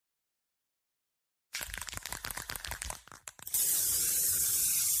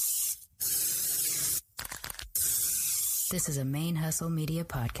This is a Main Hustle Media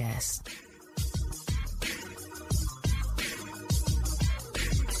podcast.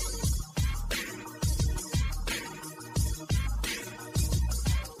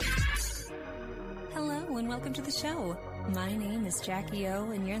 Hello and welcome to the show. My name is Jackie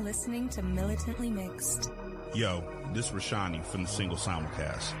O and you're listening to Militantly Mixed. Yo, this is Rashani from the Single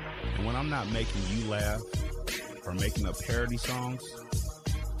Simulcast. And when I'm not making you laugh or making up parody songs,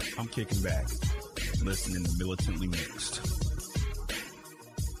 I'm kicking back, listening to Militantly Mixed.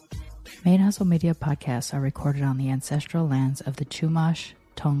 Main Hustle Media podcasts are recorded on the ancestral lands of the Chumash,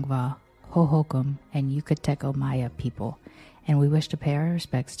 Tongva, Hohokam, and Yucateco Maya people, and we wish to pay our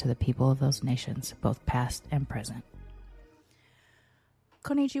respects to the people of those nations, both past and present.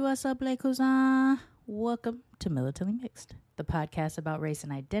 Konnichiwa, sablekuza. Welcome to Militantly Mixed, the podcast about race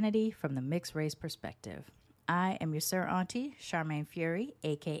and identity from the mixed race perspective. I am your Sir Auntie, Charmaine Fury,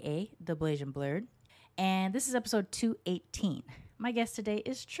 aka the Blasian Blurred, and this is episode 218. My guest today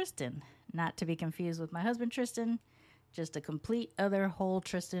is Tristan, not to be confused with my husband Tristan, just a complete other whole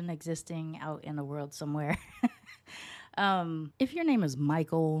Tristan existing out in the world somewhere. If your name is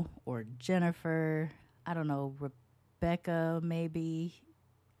Michael or Jennifer, I don't know, Rebecca, maybe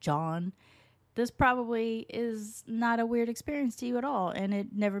John, this probably is not a weird experience to you at all, and it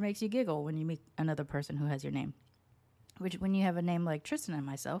never makes you giggle when you meet another person who has your name. Which, when you have a name like Tristan and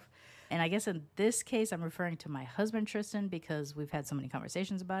myself, and I guess in this case I'm referring to my husband Tristan because we've had so many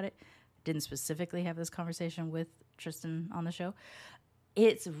conversations about it. Didn't specifically have this conversation with Tristan on the show.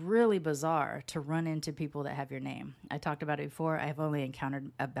 It's really bizarre to run into people that have your name. I talked about it before. I've only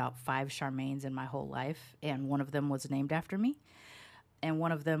encountered about 5 Charmaines in my whole life, and one of them was named after me. And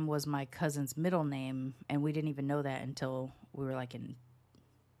one of them was my cousin's middle name, and we didn't even know that until we were like in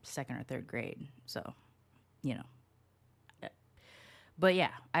 2nd or 3rd grade. So, you know. But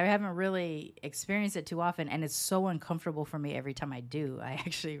yeah, I haven't really experienced it too often, and it's so uncomfortable for me every time I do. I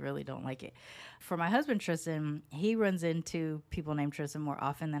actually really don't like it. For my husband, Tristan, he runs into people named Tristan more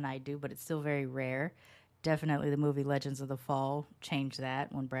often than I do, but it's still very rare. Definitely the movie Legends of the Fall changed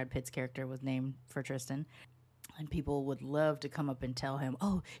that when Brad Pitt's character was named for Tristan. And people would love to come up and tell him,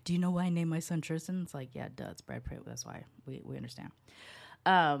 oh, do you know why I named my son Tristan? It's like, yeah, duh, it's Brad Pitt. That's why we understand.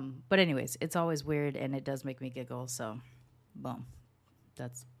 But anyways, it's always weird, and it does make me giggle, so boom.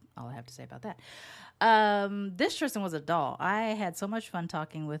 That's all I have to say about that. This Tristan was a doll. I had so much fun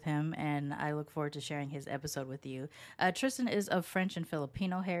talking with him, and I look forward to sharing his episode with you. Tristan is of French and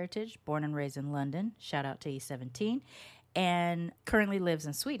Filipino heritage, born and raised in London. Shout out to E17. And currently lives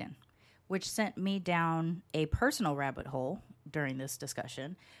in Sweden, which sent me down a personal rabbit hole during this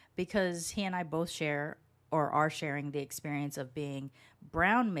discussion because he and I both share or are sharing the experience of being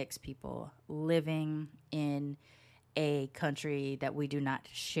brown mixed people living in a country that we do not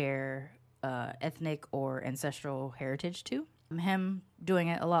share ethnic or ancestral heritage to. Him doing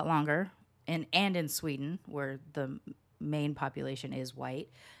it a lot longer, and in Sweden, where the main population is white.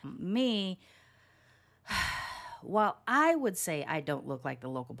 Me, while I would say I don't look like the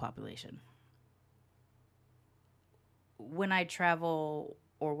local population, when I travel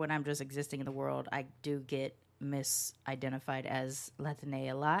or when I'm just existing in the world, I do get misidentified as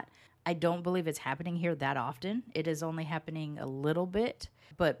Latina a lot. I don't believe it's happening here that often. It is only happening a little bit.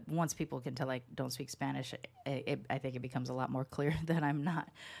 But once people can tell I don't speak Spanish, I think it becomes a lot more clear that I'm not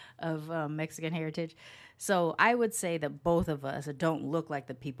of Mexican heritage. So I would say that both of us don't look like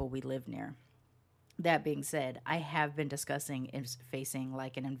the people we live near. That being said, I have been discussing and facing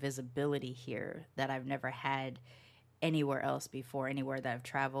like an invisibility here that I've never had anywhere else before, anywhere that I've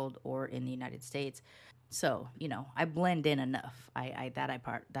traveled or in the United States. So, you know, I blend in enough. That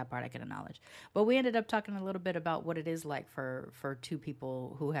part I can acknowledge. But we ended up talking a little bit about what it is like for two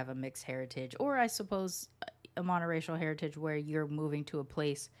people who have a mixed heritage, or I suppose a monoracial heritage, where you're moving to a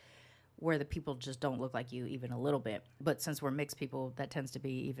place where the people just don't look like you even a little bit. But since we're mixed people, that tends to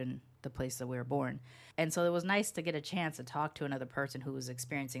be even the place that we were born. And so it was nice to get a chance to talk to another person who was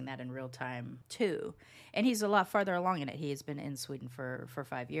experiencing that in real time too. And he's a lot farther along in it. He has been in Sweden for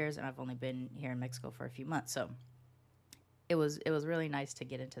 5 years, and I've only been here in Mexico for a few months. So it was really nice to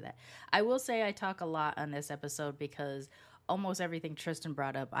get into that. I will say I talk a lot on this episode because almost everything Tristan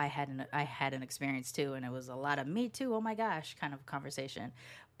brought up, I had an experience too, and it was a lot of me too, oh my gosh, kind of conversation.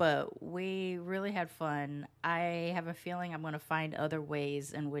 But we really had fun. I have a feeling I'm going to find other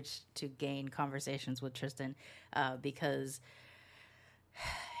ways in which to gain conversations with Tristan because,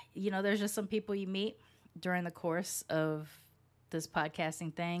 you know, there's just some people you meet during the course of this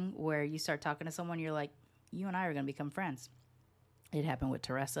podcasting thing where you start talking to someone, you're like, you and I are going to become friends. It happened with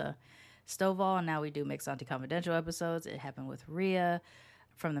Teresa Stovall, and now we do Mixed Auntie Confidential episodes. It happened with Rhea.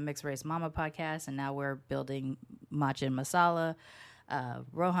 from the Mixed Race Mama podcast, and now we're building Matcha and Masala,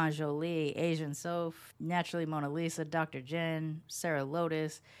 Rohan Jolie, Asian Soph, Naturally Mona Lisa, Dr. Jen, Sarah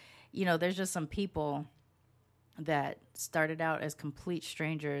Lotus. You know, there's just some people that started out as complete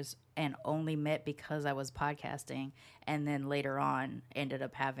strangers and only met because I was podcasting, and then later on ended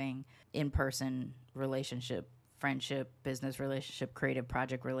up having in-person relationship, friendship, business relationship, creative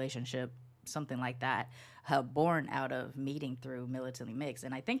project relationship, something like that, born out of meeting through Militantly Mixed.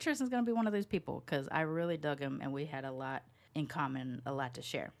 And I think Tristan's going to be one of those people because I really dug him and we had a lot in common, a lot to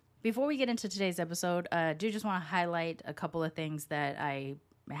share. Before we get into today's episode, I do just want to highlight a couple of things that I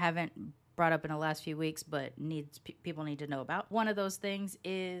haven't brought up in the last few weeks, but people need to know about. One of those things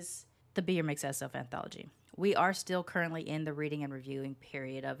is the Be Your Mix SF anthology. We are still currently in the reading and reviewing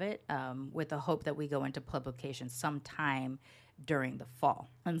period of it, with the hope that we go into publication sometime during the fall.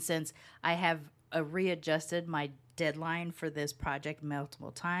 And since I have readjusted my deadline for this project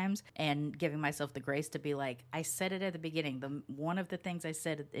multiple times and giving myself the grace to be like, I said it at the beginning. One of the things I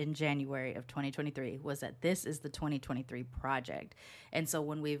said in January of 2023 was that this is the 2023 project. And so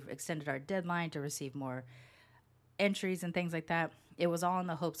when we've extended our deadline to receive more entries and things like that, it was all in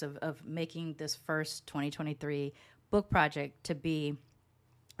the hopes of making this first 2023 book project to be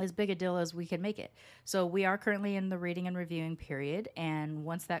as big a deal as we can make it. So we are currently in the reading and reviewing period, and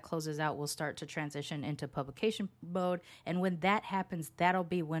once that closes out, we'll start to transition into publication mode. And when that happens, that'll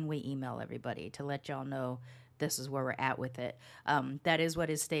be when we email everybody to let y'all know this is where we're at with it. That is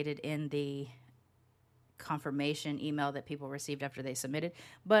what is stated in the confirmation email that people received after they submitted.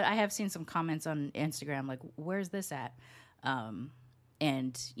 But I have seen some comments on Instagram like, where's this at?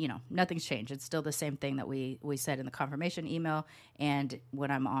 And, you know, nothing's changed. It's still the same thing that we said in the confirmation email. And when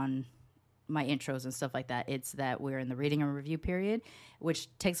I'm on my intros and stuff like that, it's that we're in the reading and review period, which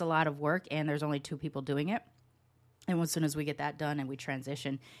takes a lot of work, and there's only 2 people doing it. And as soon as we get that done and we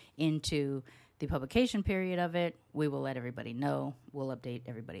transition into the publication period of it, we will let everybody know. We'll update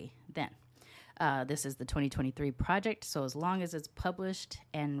everybody then. This is the 2023 project, so as long as it's published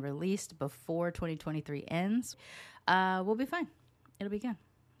and released before 2023 ends, we'll be fine. It'll be good.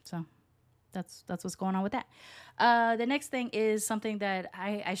 So that's what's going on with that. The next thing is something that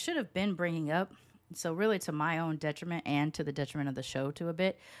I should have been bringing up. So really to my own detriment and to the detriment of the show to a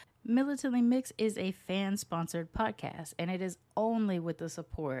bit. Militantly Mixed is a fan-sponsored podcast, and it is only with the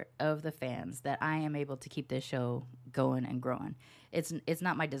support of the fans that I am able to keep this show going and growing. It's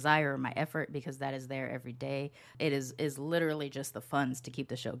not my desire or my effort, because that is there every day. It is literally just the funds to keep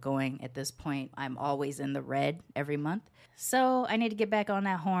the show going. At this point, I'm always in the red every month. So I need to get back on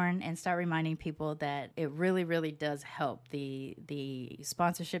that horn and start reminding people that it really, really does help. The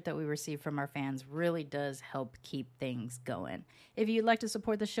sponsorship that we receive from our fans really does help keep things going. If you'd like to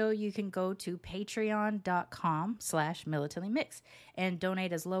support the show, you can go to patreon.com/militantlymix and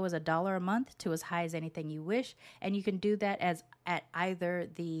donate as low as $1 a month to as high as anything you wish. And you can do that at either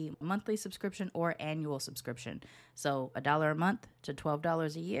the monthly subscription or annual subscription. So $1 a month to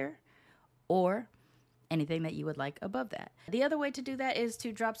 $12 a year, or anything that you would like above that. The other way to do that is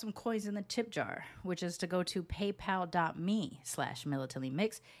to drop some coins in the tip jar, which is to go to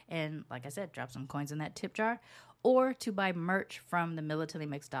paypal.me/militantlymix. And like I said, drop some coins in that tip jar, or to buy merch from the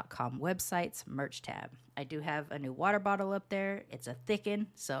militantlymix.com website's merch tab. I do have a new water bottle up there. It's a thicken,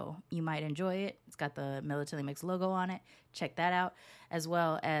 so you might enjoy it. It's got the Militantly Mix logo on it. Check that out, as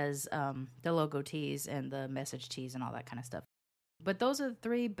well as the logo tees and the message tees and all that kind of stuff. But those are the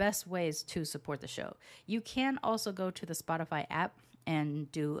 3 best ways to support the show. You can also go to the Spotify app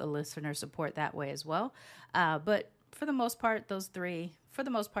and do a listener support that way as well. But for the most part, those three,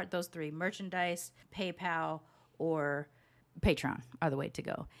 merchandise, PayPal, or Patreon are the way to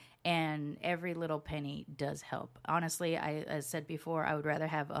go. And every little penny does help. Honestly, as said before, I would rather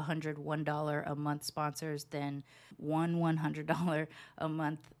have 100 $1 a month sponsors than one $100 a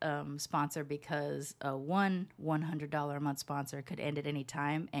month sponsor, because one $100 a month sponsor could end at any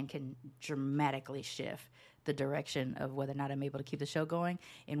time and can dramatically shift the direction of whether or not I'm able to keep the show going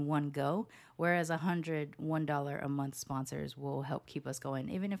in one go, whereas 100 $1 a month sponsors will help keep us going,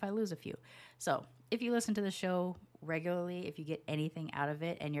 even if I lose a few. So if you listen to the show regularly, if you get anything out of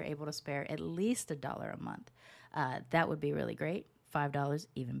it and you're able to spare at least $1 a month, that would be really great. $5,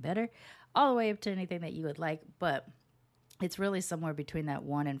 even better, all the way up to anything that you would like. But it's really somewhere between that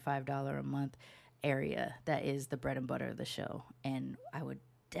 $1 and $5 a month area that is the bread and butter of the show. And I would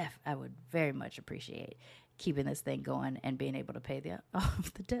very much appreciate keeping this thing going and being able to pay the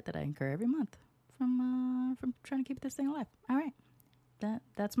debt that I incur every month from trying to keep this thing alive. All right.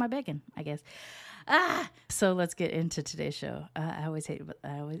 That's my begging, I guess. So let's get into today's show. I always hate the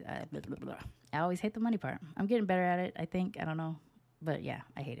money part. I'm getting better at it, I think. I don't know. But yeah,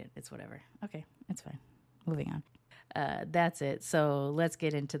 I hate it. It's whatever. Okay, it's fine. Moving on. That's it. So let's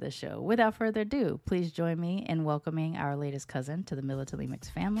get into the show. Without further ado, please join me in welcoming our latest cousin to the Militantly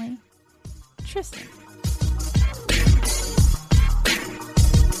Mixed family, Tristan.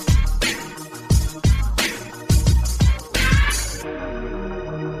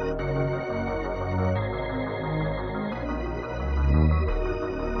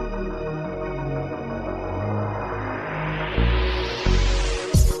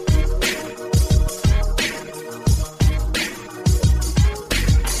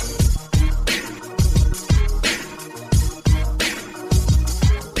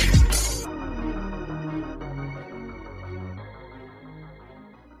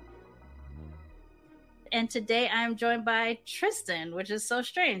 And today I'm joined by Tristan, which is so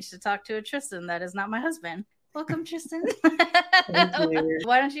strange to talk to a Tristan that is not my husband. Welcome, Tristan. Thank you.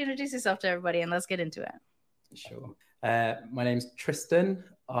 Why don't you introduce yourself to everybody and let's get into it. Sure. My name's Tristan.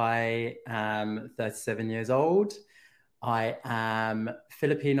 I am 37 years old. I am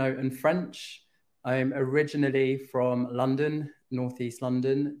Filipino and French. I'm originally from London, Northeast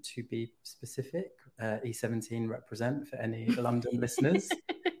London, to be specific. E17 represent for any London listeners.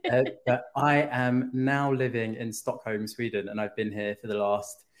 But I am now living in Stockholm, Sweden, and I've been here for the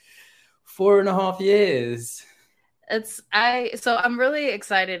last 4.5 years. So I'm really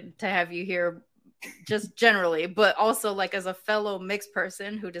excited to have you here, just generally, but also like as a fellow mixed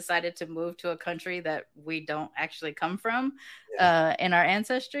person who decided to move to a country that we don't actually come from, in our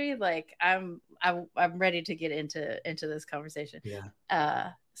ancestry. Like I'm ready to get into this conversation.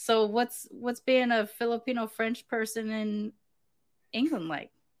 Yeah. So what's being a Filipino French person in England like?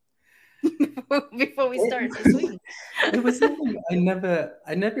 Before we start this week. It was something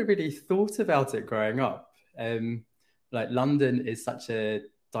I never really thought about it growing up. Like London is such a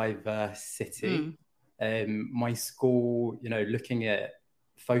diverse city. My school, looking at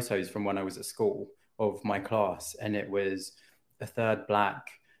photos from when I was at school of my class, and it was a third black,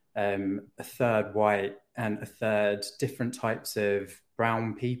 a third white, and a third different types of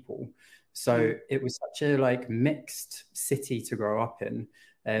brown people. So it was such a like mixed city to grow up in.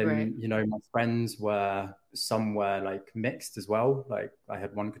 Right. My friends were somewhere like mixed as well. Like I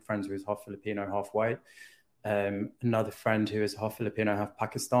had one good friend who was half Filipino, half white. Another friend who was half Filipino, half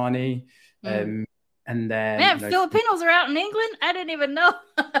Pakistani. And then Filipinos are out in England. I didn't even know.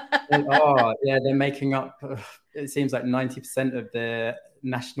 They're making up. It seems like 90% of the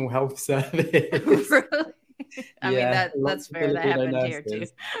National Health Service. Really? I mean that's fair. That happened here too.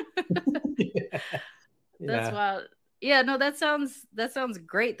 That's wild. Yeah, no, that sounds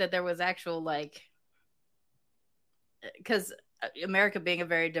great that there was actual like, because America being a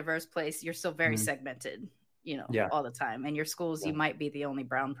very diverse place, you're still very segmented, all the time. And your schools, you might be the only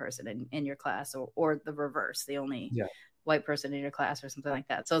brown person in your class, or the reverse, the only white person in your class or something like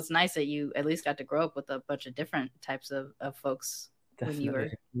that. So it's nice that you at least got to grow up with a bunch of different types of folks. Definitely. When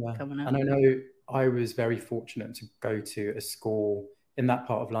you were coming up. And I know I was very fortunate to go to a school in that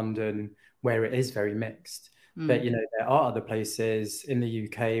part of London where it is very mixed. But, there are other places in the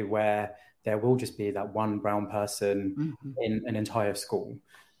UK where there will just be that one brown person in an entire school.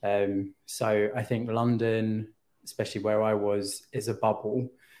 So I think London, especially where I was, is a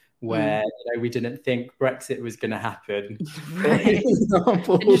bubble where we didn't think Brexit was going to happen. Right.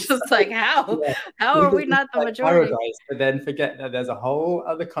 It's just like, how are we not the majority? Paradise, but then forget that there's a whole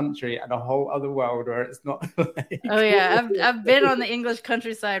other country and a whole other world where it's not. Like... Oh yeah, I've been on the English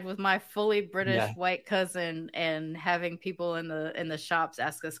countryside with my fully British white cousin, and having people in the shops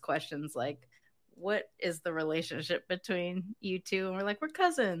ask us questions like, "What is the relationship between you two?" And we're like, "We're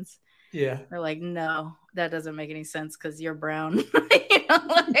cousins." Yeah. They're like, "No, that doesn't make any sense because you're brown."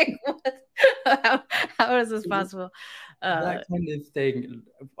 Like, what? How is this possible? That kind of thing.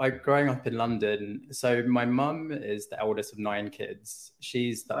 Like growing up in London, so my mum is the eldest of 9 kids.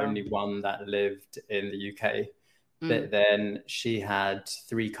 She's the only one that lived in the UK. But then she had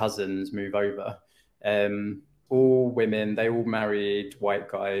 3 cousins move over. All women, they all married white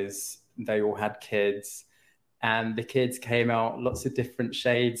guys. They all had kids. And the kids came out lots of different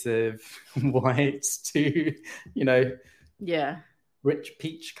shades of white to, rich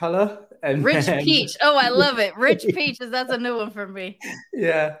peach color. And peach. Oh, I love it. Rich peach. That's a new one for me.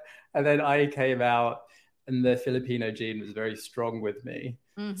 Yeah. And then I came out and the Filipino gene was very strong with me.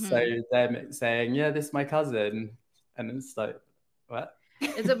 So them saying, this is my cousin. And it's like, what?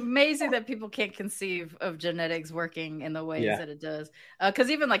 It's amazing that people can't conceive of genetics working in the ways that it does.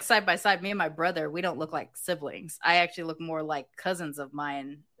 Because even like side by side, me and my brother, we don't look like siblings. I actually look more like cousins of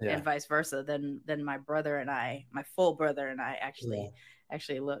mine and vice versa than my brother and I, my full brother and I actually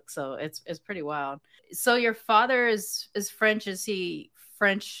actually look. So it's pretty wild. So your father is French. Is he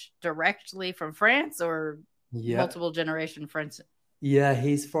French directly from France or multiple generation French? Yeah,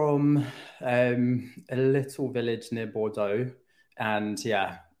 he's from a little village near Bordeaux. And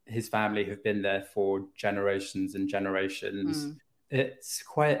yeah, his family have been there for generations and generations. It's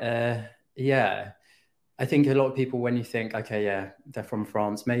quite I think a lot of people, when you think, okay, yeah, they're from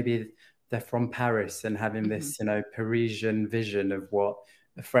France, maybe they're from Paris and having this, Parisian vision of what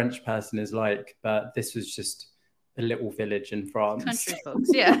a French person is like. But this was just a little village in France. Country folks,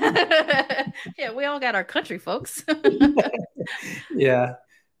 yeah. Yeah, we all got our country folks. Yeah.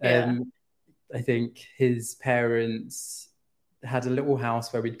 I think his parents had a little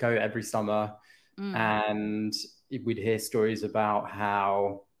house where we'd go every summer and we'd hear stories about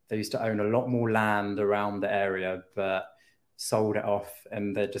how they used to own a lot more land around the area, but sold it off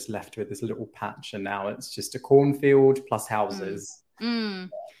and they're just left with this little patch. And now it's just a cornfield plus houses.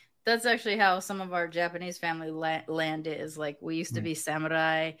 That's actually how some of our Japanese family land is. Like, we used to be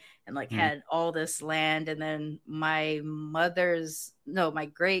samurai and like had all this land. And then my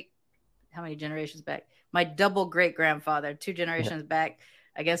how many generations back? My double great grandfather, 2 generations back,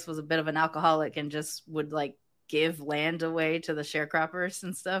 I guess was a bit of an alcoholic and just would like give land away to the sharecroppers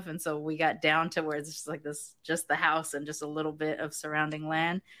and stuff. And so we got down to where it's just like this, just the house and just a little bit of surrounding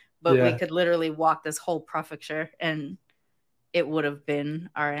land. But we could literally walk this whole prefecture and it would have been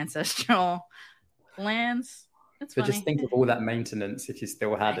our ancestral lands. It's funny. Just think of all that maintenance if you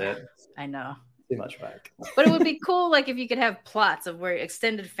still had it. I know. Too much back. But it would be cool, like if you could have plots of where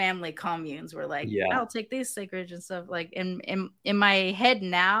extended family communes were like, I'll take this acreage and stuff. Like in my head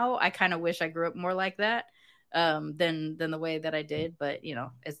now, I kind of wish I grew up more like that than the way that I did. But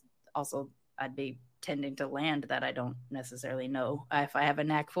it's also I'd be tending to land that I don't necessarily know if I have a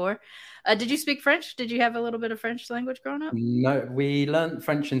knack for. Did you speak French? Did you have a little bit of French language growing up? No, we learned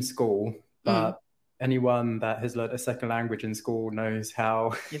French in school, but anyone that has learned a second language in school knows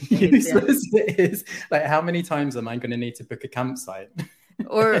how useless it is. Like, how many times am I going to need to book a campsite?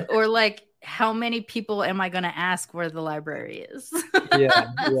 or like, how many people am I going to ask where the library is?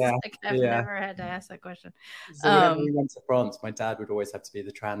 Yeah. Like, I've never had to ask that question. So whenever we went to France, my dad would always have to be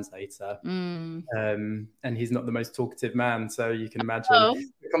the translator. And he's not the most talkative man. So you can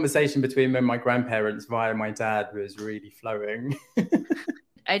imagine the conversation between me and my grandparents via my dad was really flowing.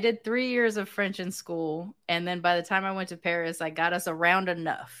 I did 3 years of French in school. And then by the time I went to Paris, I got us around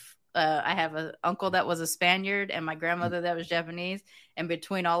enough. I have an uncle that was a Spaniard and my grandmother that was Japanese. And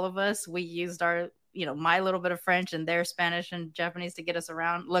between all of us, we used our, my little bit of French and their Spanish and Japanese to get us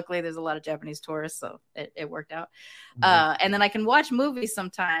around. Luckily, there's a lot of Japanese tourists, so it worked out. And then I can watch movies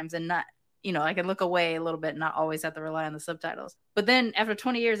sometimes and not, I can look away a little bit and not always have to rely on the subtitles. But then after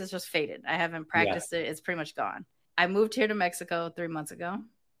 20 years, it's just faded. I haven't practiced it. It's pretty much gone. I moved here to Mexico 3 months ago.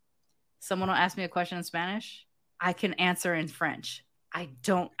 Someone will ask me a question in Spanish. I can answer in French. I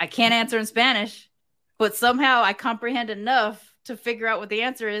can't answer in Spanish, but somehow I comprehend enough to figure out what the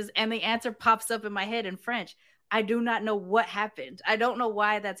answer is. And the answer pops up in my head in French. I do not know what happened. I don't know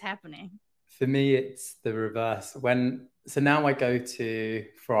why that's happening. For me, it's the reverse. So now I go to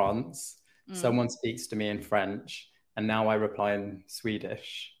France, someone speaks to me in French, and now I reply in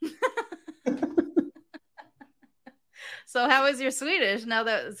Swedish. So how is your Swedish now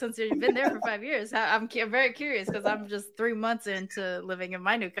that since you've been there for 5 years? I'm very curious because I'm just 3 months into living in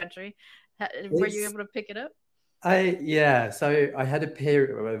my new country. Were you able to pick it up? So I had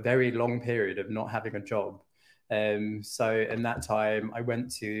a very long period of not having a job. So in that time, I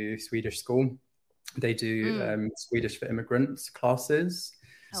went to Swedish school. They do Swedish for immigrants classes.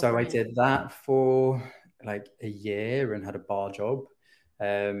 So I did that for like a year and had a bar job.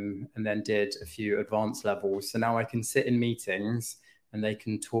 And then did a few advanced levels. So now I can sit in meetings and they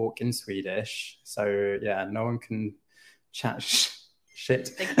can talk in Swedish. So yeah, no one can chat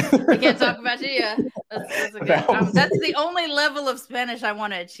shit. They can't talk about you. Yeah, that's the only level of Spanish I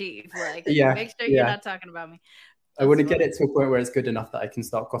want to achieve. Like, make sure you're not talking about me. I want to get it to a point where it's good enough that I can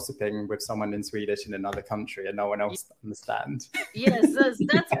start gossiping with someone in Swedish in another country and no one else understands. Yes,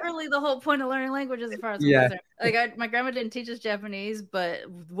 that's really the whole point of learning languages as far as I'm concerned. Like, my grandma didn't teach us Japanese, but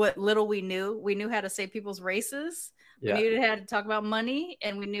what little we knew how to say people's races. We knew how to talk about money,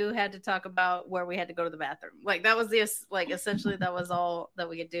 and we knew how to talk about where we had to go to the bathroom. Like, that was essentially that was all that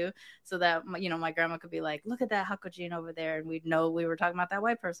we could do, so that my grandma could be like, "Look at that Hakujin over there," and we'd know we were talking about that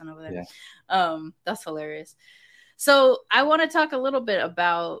white person over there. Yeah. That's hilarious. So I want to talk a little bit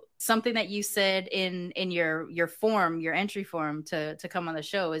about something that you said in your entry form to come on the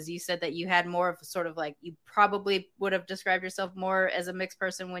show. Is you said that you had more of sort of like, you probably would have described yourself more as a mixed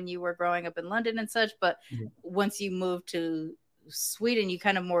person when you were growing up in London and such, but once you moved to Sweden, you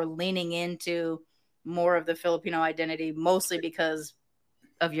kind of more leaning into more of the Filipino identity, mostly because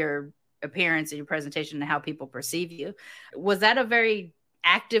of your appearance and your presentation and how people perceive you. Was that a very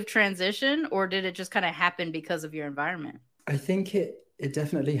active transition, or did it just kind of happen because of your environment? I think it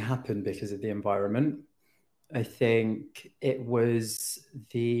definitely happened because of the environment. I think it was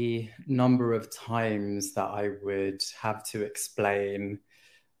the number of times that I would have to explain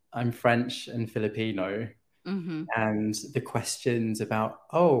I'm French and Filipino. Mm-hmm. And the questions about,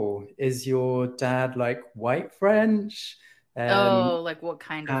 oh, is your dad like white French? Like what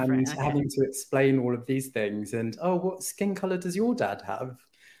kind of and French? Okay. having to explain all of these things. And, oh, what skin color does your dad have?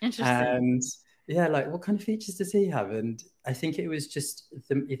 Interesting. And yeah, like what kind of features does he have? And I think it was just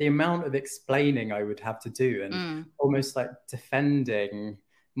the amount of explaining I would have to do, and almost like defending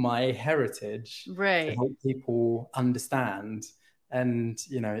my heritage right. to help people understand. And,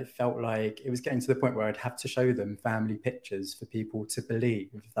 you know, it felt like it was getting to the point where I'd have to show them family pictures for people to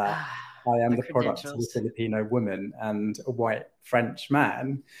believe that I am the product of a Filipino woman and a white French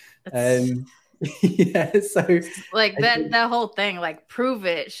man. Yeah, so like that whole thing, like prove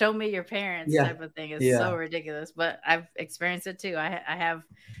it, show me your parents type of thing is so ridiculous. But I've experienced it too. I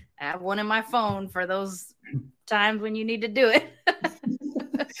have one in my phone for those times when you need to do it.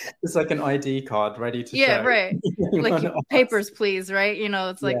 It's like an ID card ready to show. Yeah, right. Like papers, please, right? You know,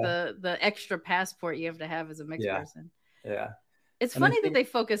 it's like the extra passport you have to have as a mixed person. Yeah. It's funny that they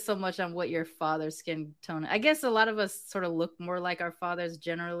focus so much on what your father's skin tone. I guess a lot of us sort of look more like our fathers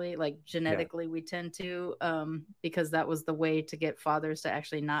generally, like genetically we tend to, because that was the way to get fathers to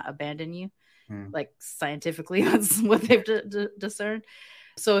actually not abandon you. Like scientifically, that's what they've discerned.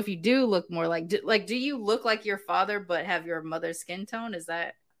 So if you do look more do you look like your father but have your mother's skin tone? Is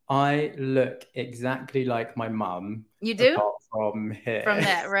that? I look exactly like my mum. You do? Apart from here. From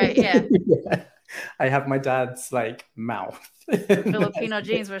that, right? Yeah. Yeah. I have my dad's like mouth. Filipino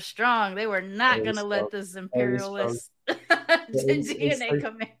genes were strong. They were not going to let this imperialist DNA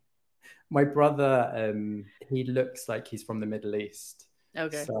come in. My brother, he looks like he's from the Middle East.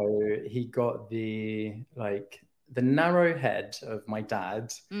 Okay. So he got the narrow head of my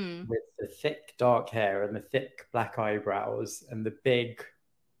dad with the thick dark hair and the thick black eyebrows and the big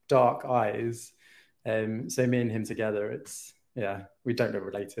dark eyes. So me and him together, we don't look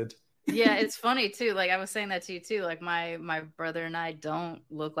related. Yeah, it's funny too. Like I was saying that to you too. Like my brother and I don't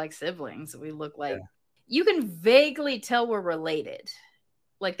look like siblings. We look like you can vaguely tell we're related.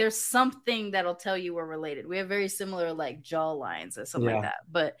 Like there's something that'll tell you we're related. We have very similar like jaw lines or something like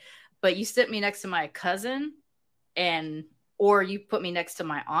that. But you sit me next to my cousin or you put me next to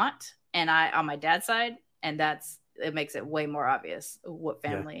my aunt and I on my dad's side, and it makes it way more obvious what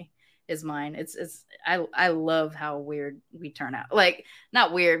family is mine. I love how weird we turn out. Like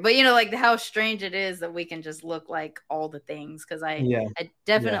not weird, but you know, like how strange it is that we can just look like all the things. Cause I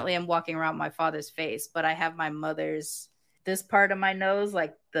definitely am walking around my father's face, but I have my mother's, this part of my nose,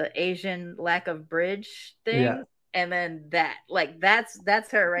 like the Asian lack of bridge thing. Yeah. And then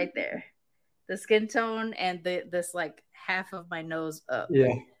that's her right there. The skin tone and this like half of my nose up.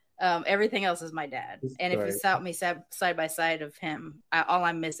 Yeah. Everything else is my dad. And if you saw me side by side of him, all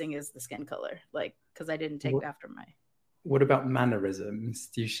I'm missing is the skin color, like, because I didn't take after my. What about mannerisms?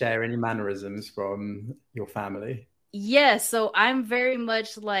 Do you share any mannerisms from your family? Yeah, so I'm very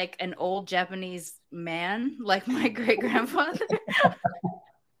much like an old Japanese man, like my great grandfather.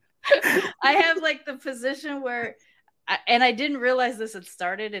 I have like the position where, and I didn't realize this had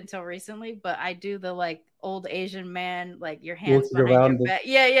started until recently, but I do the like old Asian man, like your hands behind your back.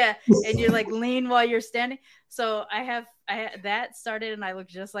 Yeah. And you're like lean while you're standing. So I have that started, and I look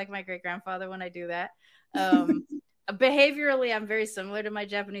just like my great grandfather when I do that. Behaviorally, I'm very similar to my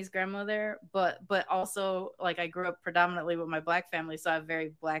Japanese grandmother, but also like I grew up predominantly with my Black family, so I have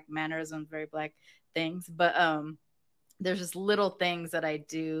very Black mannerisms, very Black things. But there's just little things that I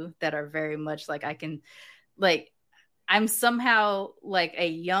do that are very much like I can, like, I'm somehow like a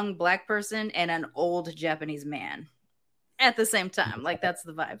young Black person and an old Japanese man at the same time. Like that's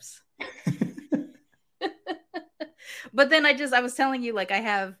the vibes. But then I was telling you, like I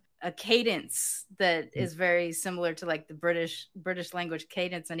have a cadence that is very similar to like the British language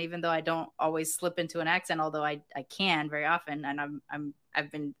cadence. And even though I don't always slip into an accent, although I can very often, and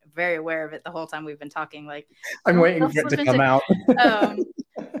I've been very aware of it the whole time we've been talking. Like I'm waiting for it to come out.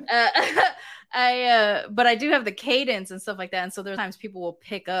 But I do have the cadence and stuff like that. And so there's times people will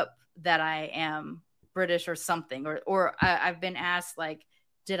pick up that I am British or something, or I've been asked like,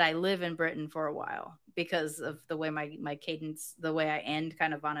 did I live in Britain for a while? Because of the way my cadence, the way I end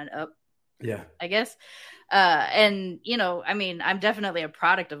kind of on an up. Yeah. I guess. And, you know, I mean, I'm definitely a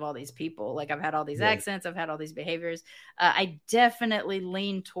product of all these people. Like, I've had all these accents, I've had all these behaviors. I definitely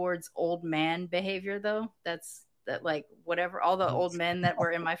lean towards old man behavior, though. That's that, like, whatever, all the old men that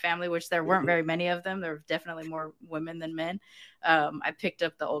were in my family, which there weren't very many of them. There were definitely more women than men. I picked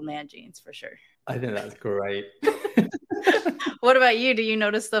up the old man genes for sure. I think that's great. What about you? Do you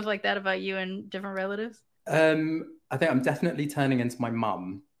notice stuff like that about you and different relatives? I think I'm definitely turning into my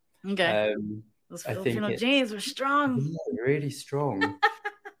mum. Okay. Those Filipino genes were strong. Yeah, really strong.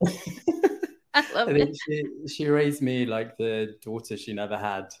 I love I think it. she raised me like the daughter she never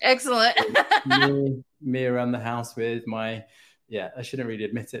had. Excellent. me around the house with my, I shouldn't really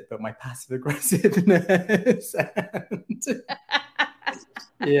admit it, but my passive aggressiveness.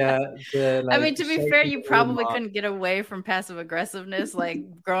 I mean, to be fair, you probably couldn't get away from passive aggressiveness.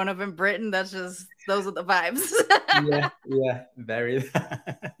 Like, growing up in Britain, those are the vibes. yeah, very.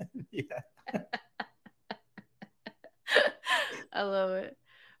 Yeah. I love it.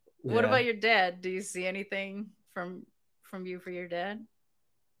 What about your dad? Do you see anything from you for your dad?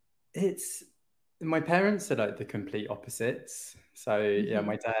 It's my parents are like the complete opposites. So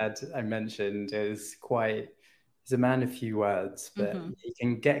my dad, I mentioned, is he's a man of few words, but he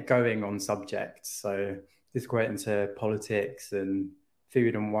can get going on subjects. So he's quite into politics and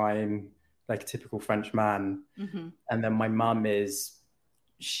food and wine, like a typical French man. And then my mum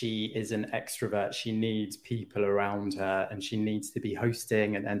she is an extrovert. She needs people around her and she needs to be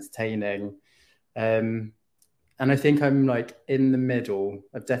hosting and entertaining. And I think I'm like in the middle.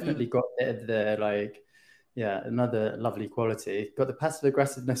 I've definitely got the another lovely quality. Got the passive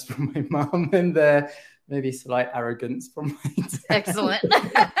aggressiveness from my mum and the maybe slight arrogance from my dad. Excellent.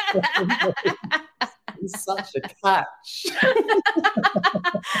 It's such a catch.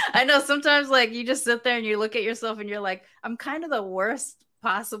 I know sometimes, like, you just sit there and you look at yourself and you're like, I'm kind of the worst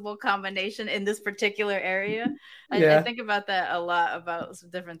possible combination in this particular area. I think about that a lot, about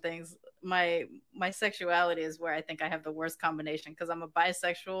some different things. My sexuality is where I think I have the worst combination, because I'm a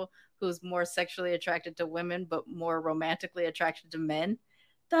bisexual who's more sexually attracted to women but more romantically attracted to men.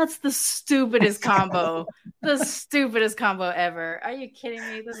 That's the stupidest combo. The stupidest combo ever. Are you kidding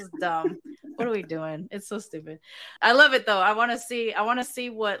me? This is dumb. What are we doing? It's so stupid. I love it though. I want to see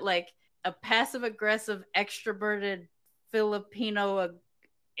what, like, a passive aggressive, extroverted Filipino,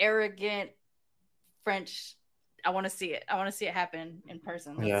 arrogant French. I want to see it. I want to see it happen in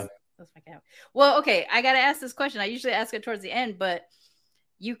person. Let's make it happen. Well, okay. I got to ask this question. I usually ask it towards the end, but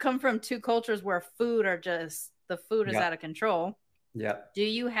you come from two cultures where the food is out of control. Yeah. Do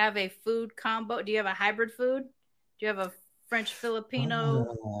you have a food combo? Do you have a hybrid food? Do you have a French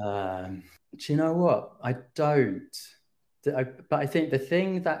Filipino? Do you know what? I don't. But I think the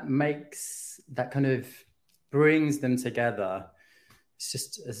thing that kind of brings them together,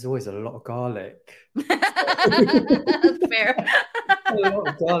 there's always a lot of garlic. That's fair. A lot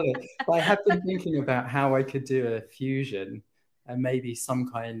of garlic. But I have been thinking about how I could do a fusion and maybe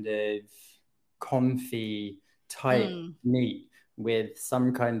some kind of confit type meat with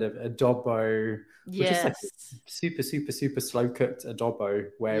some kind of adobo, which is like super, super, super slow cooked adobo,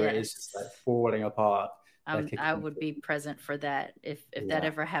 where it is just like falling apart. I would be present for that. If that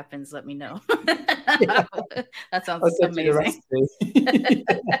ever happens, let me know. That sounds amazing.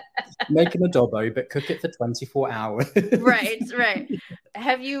 Make an adobo, but cook it for 24 hours. Right.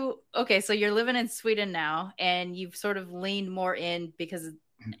 Have you? Okay, so you're living in Sweden now, and you've sort of leaned more in because,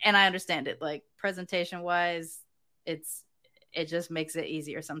 and I understand it, like, presentation wise, it just makes it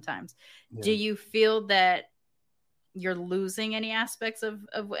easier sometimes. Do you feel that you're losing any aspects of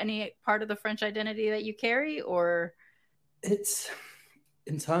any part of the French identity that you carry, or? It's,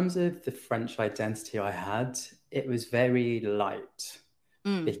 in terms of the French identity I had, it was very light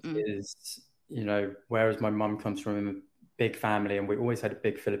because, whereas my mum comes from a big family and we always had a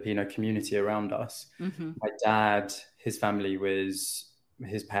big Filipino community around us. My dad, his family was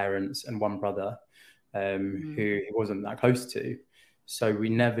his parents and one brother who he wasn't that close to. So we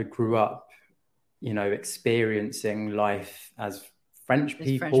never grew up, experiencing life as French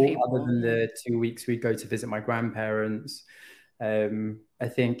people, other than the 2 weeks we'd go to visit my grandparents. I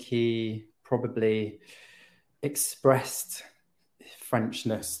think he probably expressed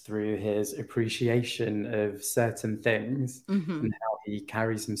Frenchness through his appreciation of certain things and how he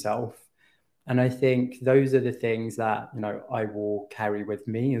carries himself. And I think those are the things that, I will carry with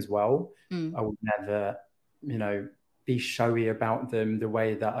me as well. I will never, be showy about them the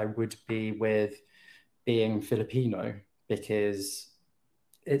way that I would be with being Filipino, because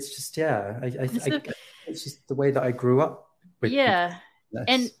it's just, it's just the way that I grew up with.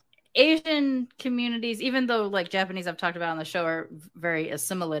 And Asian communities, even though like Japanese I've talked about on the show are very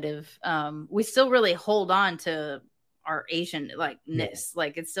assimilative, we still really hold on to our Asian likeness.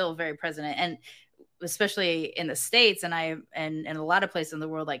 Like it's still very present, and especially in the States and a lot of places in the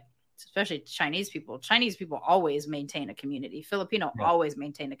world, like especially Chinese people always maintain a community. Filipino always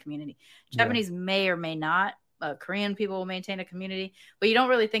maintain a community. Japanese may or may not. Korean people will maintain a community, but you don't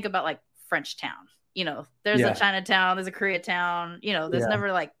really think about like French town. You know, there's a Chinatown, there's a Koreatown. You know, there's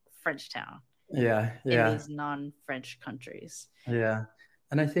never like French town. In these non-French countries. Yeah,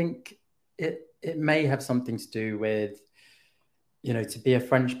 and I think it may have something to do with, you know, to be a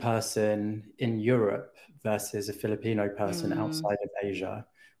French person in Europe versus a Filipino person outside of Asia,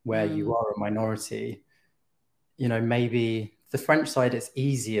 where you are a minority. You know, maybe the French side it's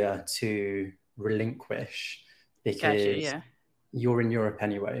easier to relinquish because you're in Europe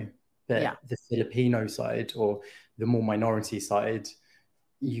anyway. But the Filipino side or the more minority side,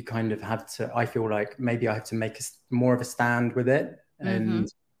 you kind of have to, I feel like maybe I have to make more of a stand with it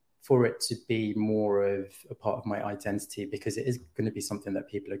and for it to be more of a part of my identity, because it is going to be something that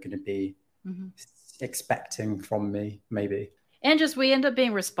people are going to be expecting from me, maybe. And just we end up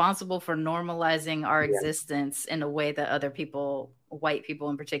being responsible for normalizing our existence in a way that other people, white people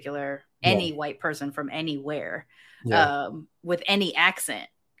in particular, any white person from anywhere with any accent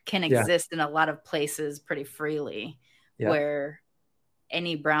can exist in a lot of places pretty freely, where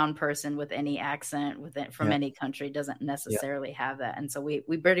any brown person with any accent from any country doesn't necessarily have that. And so we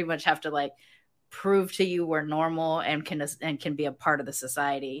pretty much have to like prove to you we're normal and can be a part of the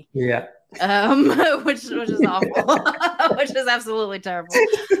society. Which is awful. Which is absolutely terrible.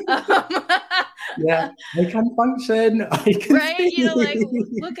 I can function. I can right? You know, like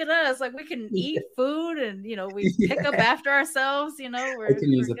look at us. Like we can eat food and you know, we pick up after ourselves, you know, I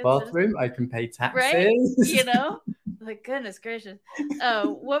can use a bathroom, I can pay taxes. Right? You know? Like goodness gracious.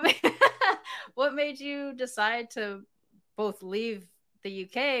 What made you decide to both leave the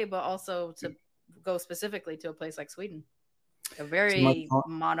UK but also to go specifically to a place like Sweden? A very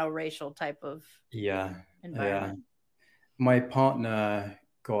monoracial type of environment. My partner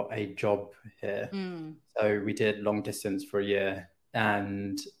got a job here. So we did long distance for a year.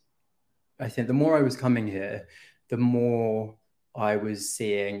 And I think the more I was coming here, the more I was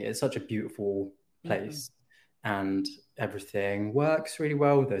seeing it's such a beautiful place. And everything works really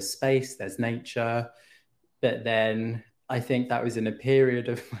well. There's space, there's nature. But then I think that was in a period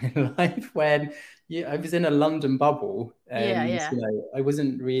of my life when I was in a London bubble. And you know, I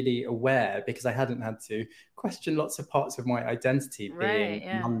wasn't really aware because I hadn't had to question lots of parts of my identity being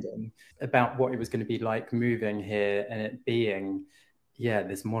in London about what it was going to be like moving here and it being,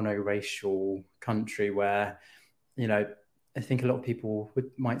 this monoracial country where, you know, I think a lot of people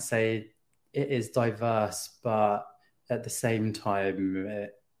might say it is diverse, but at the same time,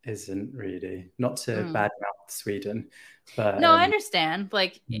 it isn't really. Not to badmouth Sweden, but no, I understand.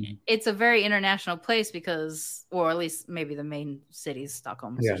 Like it's a very international place because, or at least maybe the main city is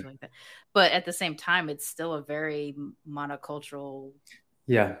Stockholm or something like that. But at the same time, it's still a very monocultural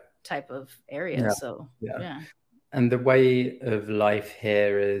type of area. So and the way of life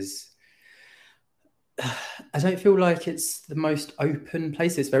here is, I don't feel like it's the most open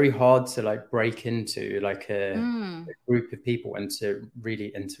place. It's very hard to like break into like a group of people and to really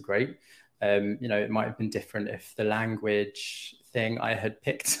integrate. You know, it might have been different if the language thing I had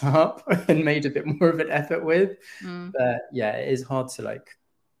picked up and made a bit more of an effort with. But it is hard to like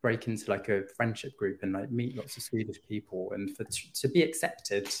break into like a friendship group and like meet lots of Swedish people and to be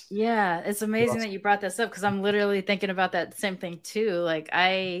accepted. Yeah, it's amazing that you brought this up because I'm literally thinking about that same thing too. Like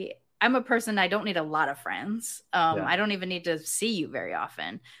I'm a person, I don't need a lot of friends. I don't even need to see you very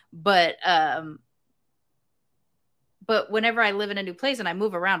often. But whenever I live in a new place and I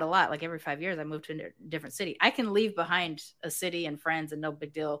move around a lot, like every 5 years, I move to a different city. I can leave behind a city and friends and no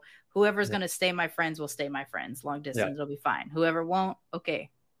big deal. Whoever's going to stay my friends will stay my friends. Long distance, it'll be fine. Whoever won't, okay,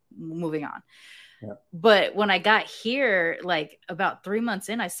 moving on. But when I got here, like about 3 months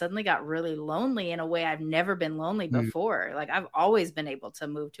in, I suddenly got really lonely in a way I've never been lonely before. Like I've always been able to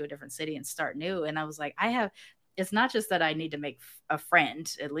move to a different city and start new. And I was like, it's not just that I need to make a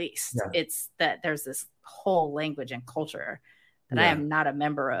friend, at least. It's that there's this whole language and culture that I am not a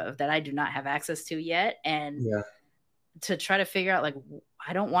member of, that I do not have access to yet. And to try to figure out, like,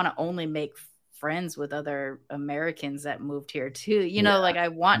 I don't want to only make friends with other Americans that moved here too. You know, like I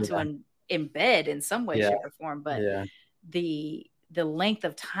want to embed in some way, shape, or form, but the length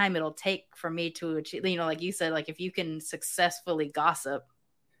of time it'll take for me to achieve, you know, like you said, like if you can successfully gossip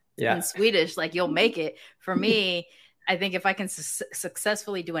in Swedish, like you'll make it. For me, I think if I can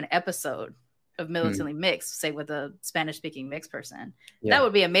successfully do an episode of militantly mixed, say with a Spanish speaking mixed person. Yeah. That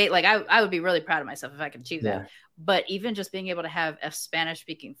would be amazing. Like I would be really proud of myself if I could achieve Yeah. that. But even just being able to have a Spanish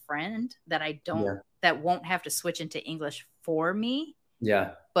speaking friend that I don't, that won't have to switch into English for me.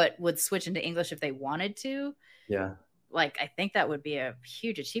 Yeah. But would switch into English if they wanted to. Yeah. Like, I think that would be a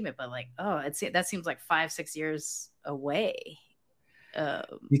huge achievement, but like, oh, that seems like 5-6 years away.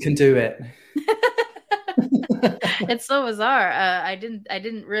 You can do it. It's so bizarre. I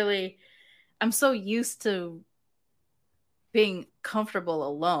didn't really, I'm so used to being comfortable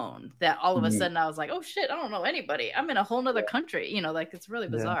alone that all of a sudden I was like, oh shit, I don't know anybody. I'm in a whole nother country, you know, like it's really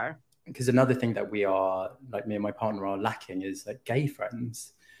bizarre. Because another thing that we are, like me and my partner are lacking is like gay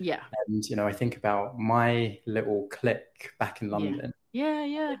friends. Yeah. And, you know, I think about my little clique back in London.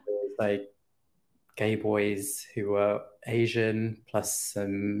 Yeah. Like gay boys who were Asian plus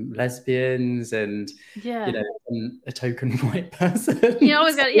some lesbians and, you know, a token white person. You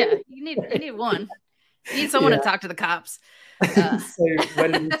always got, you need one. You need someone to talk to the cops. So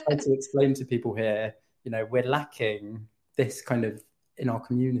when we try to explain to people here, you know, we're lacking this kind of in our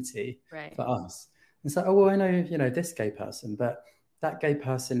community for us. It's like, oh, well, I know, you know, this gay person, but that gay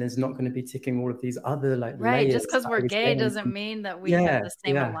person is not going to be ticking all of these other like layers. Just because we're gay doesn't mean that we have the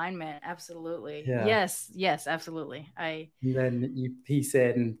same alignment. Absolutely. Yes, absolutely. And then you piece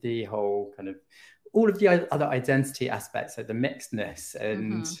in the whole kind of all of the other identity aspects, like the mixedness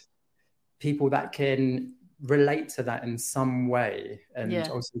and people that can relate to that in some way, and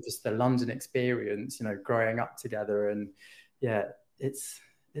also just the London experience, you know, growing up together, and it's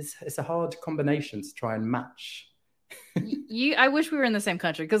a hard combination to try and match. I wish we were in the same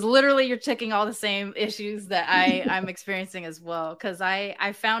country, because literally you're ticking all the same issues that I'm experiencing as well. Because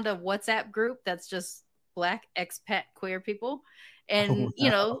I found a WhatsApp group that's just Black expat queer people, and you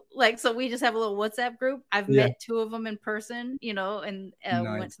know, like, so we just have a little WhatsApp group. I've met 2 of them in person, you know, and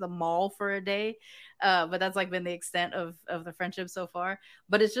we went to the mall for a day, but that's like been the extent of the friendship so far.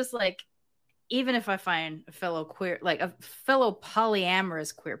 But it's just like, even if I find a fellow queer, like a fellow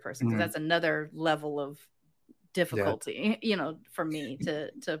polyamorous queer person, because that's another level of difficulty, you know, for me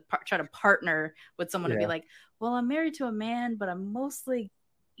to try to partner with someone to be like, well, I'm married to a man, but I'm mostly,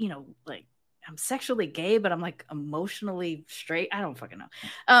 you know, like, I'm sexually gay, but I'm like emotionally straight. I don't fucking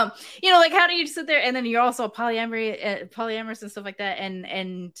know. You know, like, how do you sit there, and then you're also polyamorous and stuff like that,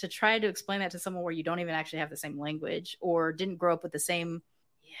 and to try to explain that to someone where you don't even actually have the same language or didn't grow up with the same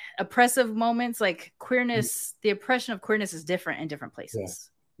oppressive moments, like queerness, the oppression of queerness is different in different places.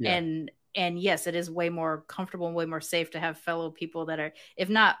 And yes, it is way more comfortable and way more safe to have fellow people that are, if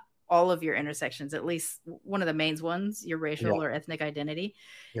not all of your intersections, at least one of the main ones, your racial or ethnic identity.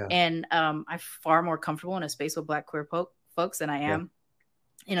 And I'm far more comfortable in a space with Black queer folks than I am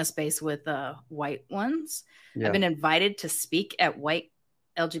in a space with white ones. I've been invited to speak at white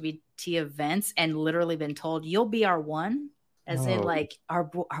LGBT events and literally been told, you'll be our one, as in like our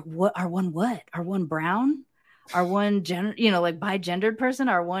one brown, our one gender, you know, like bi-gendered person,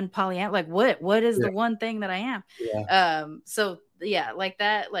 our one polyam, like what is the one thing that I am? So like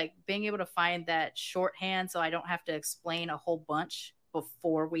that, like being able to find that shorthand so I don't have to explain a whole bunch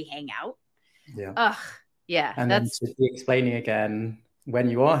before we hang out. And that's then to be explaining again when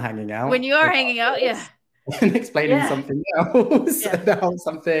you are hanging out. And explaining something else about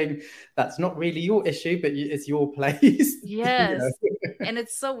something that's not really your issue, but it's your place. You know? And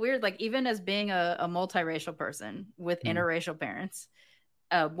it's so weird, like, even as being a multiracial person with interracial parents,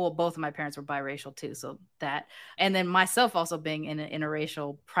 well, both of my parents were biracial too, so that, and then myself also being in an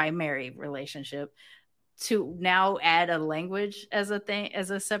interracial primary relationship, to now add a language as a thing,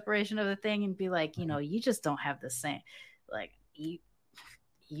 as a separation of the thing, and be like, you know, you just don't have the same, like, you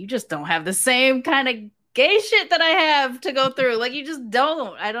just don't have the same kind of gay shit that I have to go through. Like, you just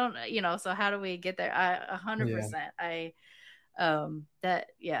don't. I don't, you know, so how do we get there? 100%.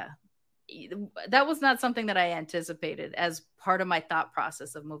 That was not something that I anticipated as part of my thought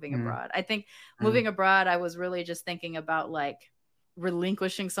process of moving abroad. I think moving abroad, I was really just thinking about like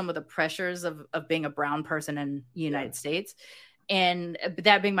relinquishing some of the pressures of being a brown person in the United States. And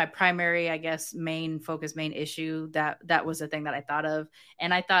that being my primary, I guess, main focus, main issue, that was the thing that I thought of.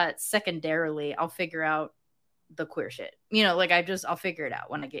 And I thought secondarily, I'll figure out the queer shit. You know, like I'll figure it out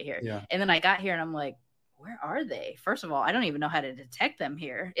when I get here. And then I got here and I'm like, where are they? First of all, I don't even know how to detect them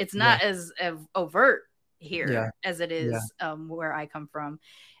here. It's not as overt here as it is where I come from.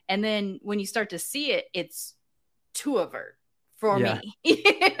 And then when you start to see it, it's too overt for me. You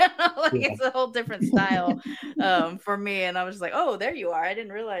know, like it's a whole different style for me. And I was just like, oh, there you are. I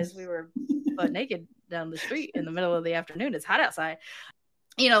didn't realize we were butt naked down the street in the middle of the afternoon. It's hot outside.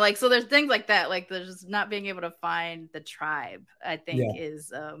 like, so there's things like that, like there's just not being able to find the tribe, I think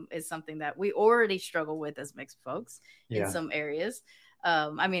is something that we already struggle with as mixed folks in some areas.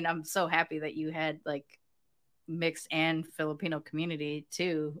 I mean, I'm so happy that you had like mixed and Filipino community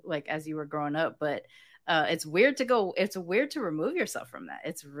too, like as you were growing up, but it's weird to remove yourself from that.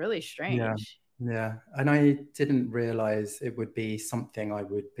 It's really strange. Yeah. And I didn't realize it would be something I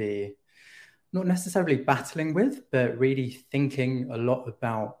would be not necessarily battling with, but really thinking a lot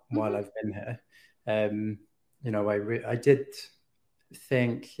about while I've been here. I did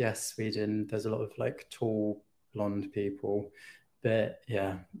think, yes, Sweden, there's a lot of like tall, blonde people. But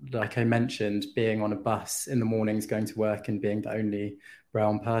yeah, like I mentioned, being on a bus in the mornings going to work and being the only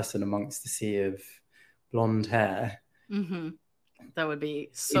brown person amongst the sea of blonde hair. That would be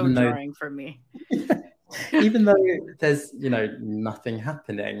so jarring for me. Even though there's, nothing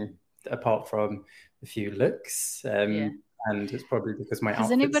happening apart from a few looks. And it's probably because my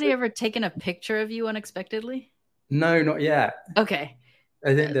Has anybody ever taken a picture of you unexpectedly? No, not yet. Okay.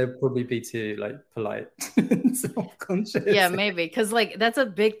 I think they'll probably be too like polite and self-conscious. Yeah, maybe. Because like that's a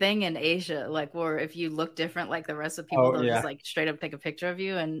big thing in Asia, like where if you look different like the rest of people, they'll just like straight up take a picture of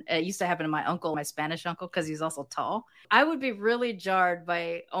you. And it used to happen to my uncle, my Spanish uncle, because he's also tall. I would be really jarred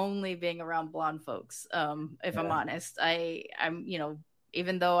by only being around blonde folks. If I'm honest. I'm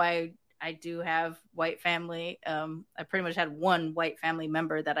even though I do have white family, I pretty much had one white family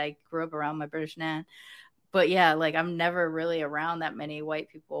member that I grew up around, my British nan. But yeah, like I'm never really around that many white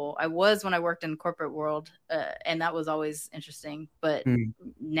people. I was when I worked in the corporate world, and that was always interesting. But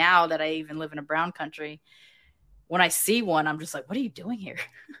now that I even live in a brown country, when I see one, I'm just like, what are you doing here?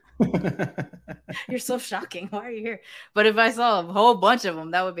 You're so shocking. Why are you here? But if I saw a whole bunch of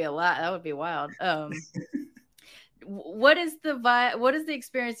them, that would be a lot. That would be wild. What is the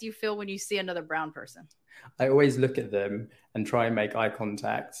experience you feel when you see another brown person? I always look at them and try and make eye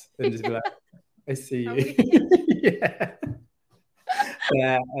contact and just be like, I see you.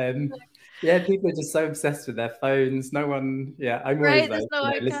 People are just so obsessed with their phones. No one, I'm always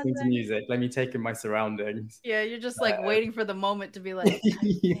like, listening to music. Let me take in my surroundings. Yeah, you're just like waiting for the moment to be like,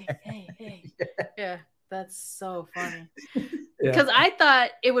 hey. Yeah, that's so funny. Because I thought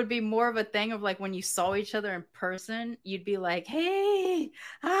it would be more of a thing of like when you saw each other in person, you'd be like, hey,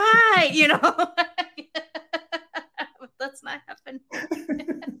 hi, but that's not happening.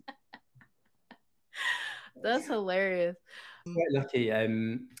 That's hilarious. Quite lucky.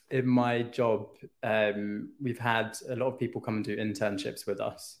 In my job, we've had a lot of people come and do internships with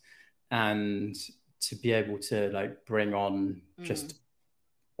us, and to be able to like bring on just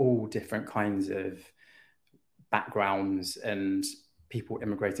all different kinds of backgrounds and people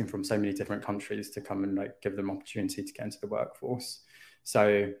immigrating from so many different countries to come and like give them opportunity to get into the workforce.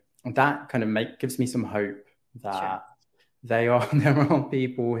 So that kind of gives me some hope that there are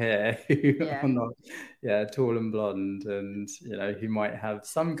people here who are not tall and blonde and who might have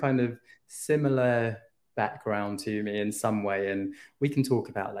some kind of similar background to me in some way, and we can talk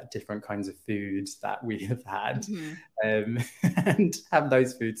about like different kinds of foods that we have had and have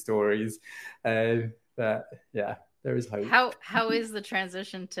those food stories. But there is hope. How is the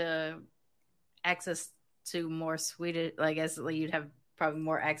transition to access to more Swedish? I guess you'd have probably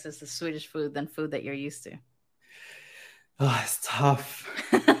more access to Swedish food than food that you're used to. Oh, it's tough.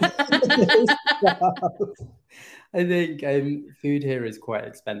 It's tough. I think food here is quite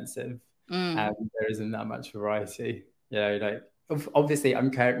expensive, and there isn't that much variety. Like obviously, I'm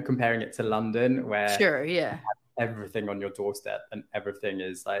comparing it to London, where everything on your doorstep and everything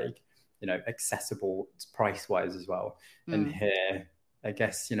is like accessible price-wise as well. And here, I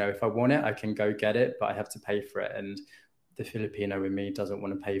guess if I want it, I can go get it, but I have to pay for it. And the Filipino in me doesn't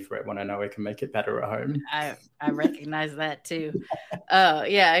want to pay for it when I know I can make it better at home. I recognize that too.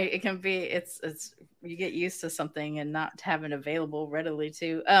 It can be, it's you get used to something and not having it available readily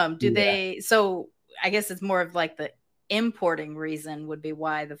too. So I guess it's more of like the importing reason would be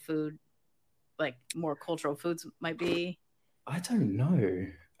why the food, like more cultural foods might be. I don't know.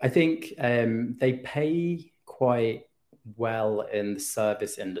 I think they pay quite well in the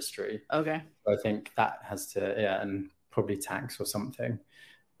service industry. Okay. I think that has to, and probably tax or something.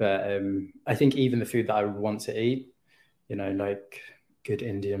 But I think even the food that I would want to eat, like good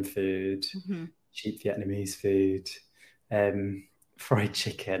Indian food, cheap Vietnamese food, fried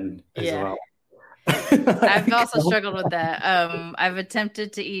chicken as well. I've also struggled with that. I've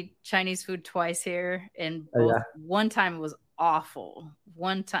attempted to eat Chinese food twice here, and one time it was awful.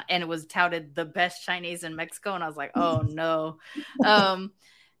 One time, and it was touted the best Chinese in Mexico, and I was like, oh no.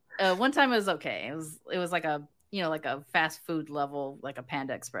 One time it was okay. It was like a like a fast food level, like a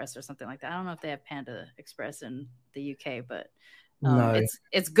Panda Express or something like that. I don't know if they have Panda Express in the UK, but No.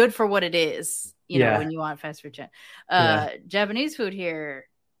 It's good for what it is, you know, when you want fast food chain. Japanese food here,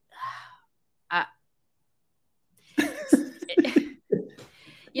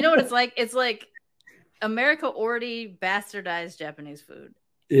 you know what it's like? It's like America already bastardized Japanese food.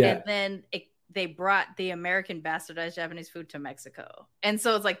 And then they brought the American bastardized Japanese food to Mexico. And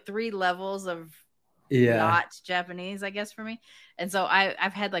so it's like 3 levels of not Japanese, I guess, for me. And so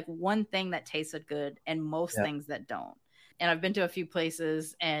I've had like one thing that tasted good and most things that don't. And I've been to a few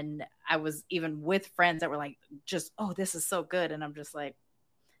places, and I was even with friends that were like, just, oh, this is so good. And I'm just like,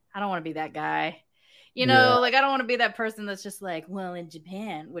 I don't want to be that guy. You know, like, I don't want to be that person that's just like, well, in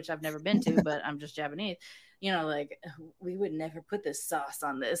Japan, which I've never been to, but I'm just Japanese, you know, like, we would never put this sauce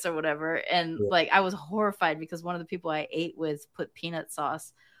on this or whatever. And like, I was horrified because one of the people I ate with put peanut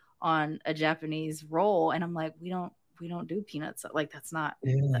sauce on a Japanese roll. And I'm like, we don't do peanuts. Like, that's not,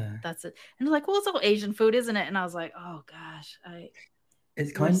 that's it. And they're like, well, it's all Asian food, isn't it? And I was like, oh gosh,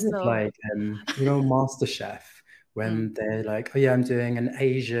 it's kind of like, you know, MasterChef, when they're like, oh yeah, I'm doing an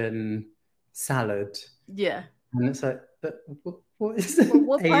Asian salad. Yeah. And it's like, but what is it? Well,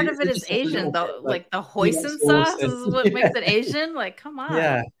 what part of it is Asian though? Like the hoisin sauce is what makes it Asian? Like, come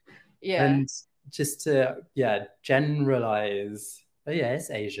on. Yeah. And just to generalize, oh yeah, it's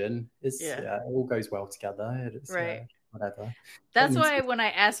Asian. It's it all goes well together. It's, right. Whatever. That's why when I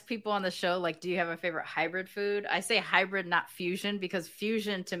ask people on the show, like, do you have a favorite hybrid food? I say hybrid, not fusion, because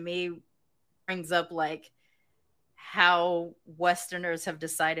fusion to me brings up like how Westerners have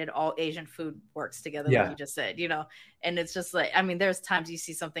decided all Asian food works together, like you just said, you know. And it's just like, I mean, there's times you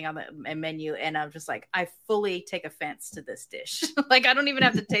see something on the menu and I'm just like, I fully take offense to this dish. Like, I don't even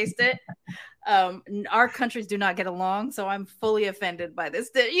have to taste it. Our countries do not get along, so I'm fully offended by this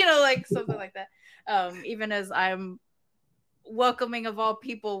dish, you know, like something like that. Even as I'm welcoming of all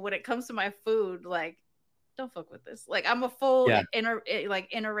people, when it comes to my food, like, don't fuck with this. Like, I'm a full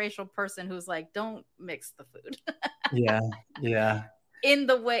interracial person who's like, don't mix the food. In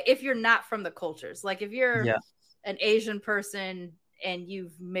the way, if you're not from the cultures, like if you're an Asian person and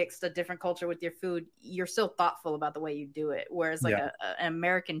you've mixed a different culture with your food, you're still thoughtful about the way you do it. Whereas like an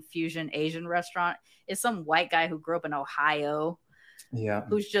American fusion Asian restaurant is some white guy who grew up in Ohio,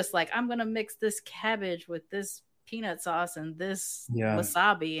 who's just like, I'm gonna mix this cabbage with this peanut sauce and this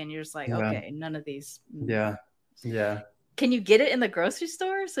wasabi, and you're just like, okay, none of these. Can you get it in the grocery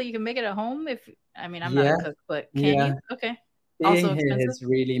store so you can make it at home? I'm not a cook, but can you? Okay. Being also here has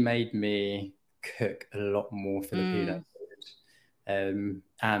really made me cook a lot more Filipino food,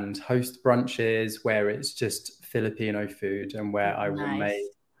 and host brunches where it's just Filipino food, and where I will make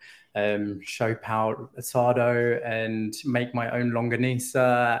siopao asado and make my own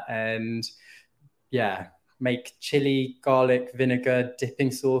longanisa, and make chili, garlic, vinegar, dipping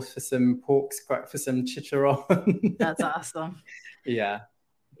sauce for some pork, for some chicharron. That's awesome.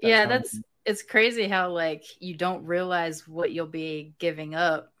 That's it's crazy how like you don't realize what you'll be giving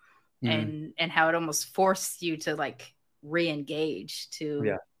up, and how it almost forced you to like re-engage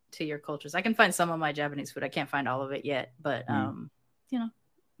to your cultures. I can find some of my Japanese food. I can't find all of it yet, but you know,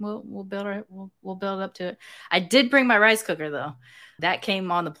 we'll build up to it. I did bring my rice cooker though. That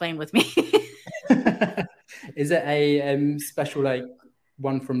came on the plane with me. Is it a special like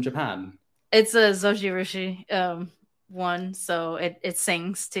one from Japan? It's a Zojirushi one, so it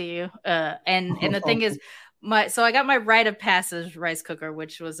sings to you. And the thing is, I got my rite of passage rice cooker,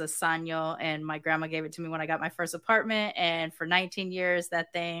 which was a Sanyo, and my grandma gave it to me when I got my first apartment. And for 19 years,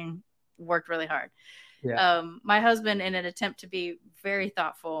 that thing worked really hard. My husband, in an attempt to be very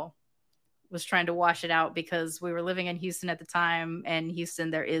thoughtful, was trying to wash it out because we were living in Houston at the time, and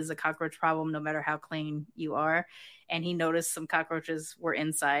Houston, there is a cockroach problem no matter how clean you are. And he noticed some cockroaches were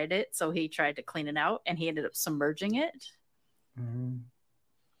inside it. So he tried to clean it out, and he ended up submerging it.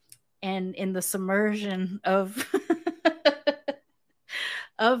 And in the submersion of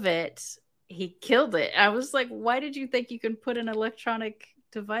it, he killed it. I was like, why did you think you can put an electronic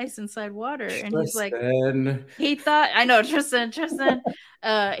device inside water? And he's like, he thought, I know, Tristan,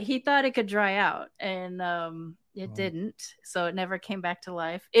 he thought it could dry out, and it didn't. So it never came back to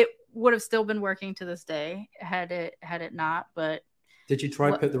life. It would have still been working to this day had it not. But did you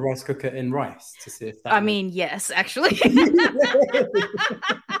try put the rice cooker in rice to see if that yes, actually.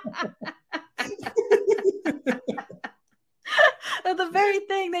 The very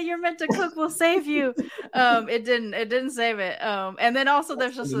thing that you're meant to cook will save you. It didn't save it. And then also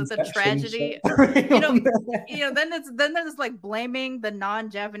there's just the tragedy. Then there's like blaming the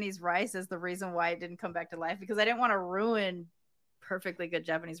non-Japanese rice as the reason why it didn't come back to life, because I didn't want to ruin perfectly good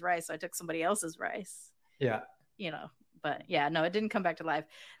Japanese rice, so I took somebody else's rice. But yeah, no, it didn't come back to life.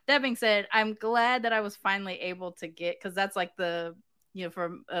 That being said, I'm glad that I was finally able to get, because that's like the,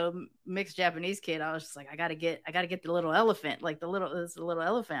 for a mixed Japanese kid, I was just like, I gotta get the little elephant, like this little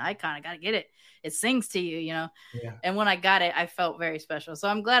elephant icon. I gotta get it. It sings to you, Yeah. And when I got it, I felt very special. So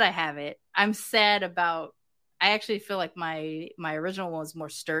I'm glad I have it. I'm sad about. I actually feel like my original one was more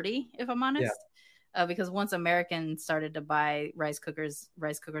sturdy, if I'm honest. Yeah. Because once Americans started to buy rice cookers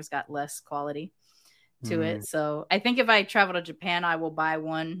got less quality to it. So I think if I travel to Japan, I will buy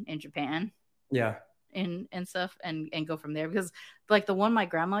one in Japan. Yeah. And stuff and go from there, because like the one my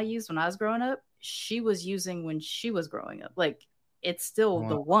grandma used when I was growing up, she was using when she was growing up. Like it's still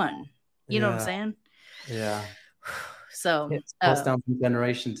the one. You know what I'm saying? Yeah. So it's passed down from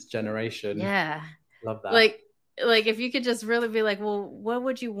generation to generation. Yeah. Love that. Like if you could just really be like, well, what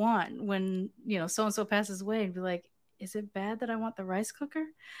would you want when, so and so passes away, and be like, is it bad that I want the rice cooker?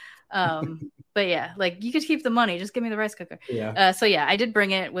 But yeah, like you could keep the money, just give me the rice cooker. Yeah. So yeah, I did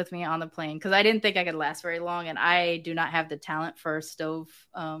bring it with me on the plane because I didn't think I could last very long, and I do not have the talent for stove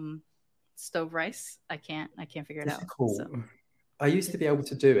rice. I can't figure it out. Cool. So. I used to be able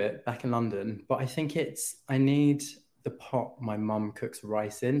to do it back in London, but I think I need the pot my mum cooks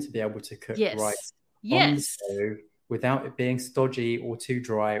rice in to be able to cook rice on the stove without it being stodgy or too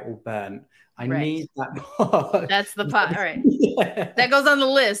dry or burnt. I need that pot. That's the pot. All right. Yeah. That goes on the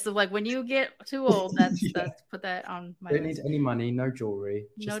list of like when you get too old, that's put that on my list. Don't need any money, no jewelry.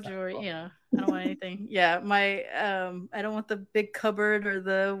 No jewelry, I don't want anything. Yeah, my I don't want the big cupboard or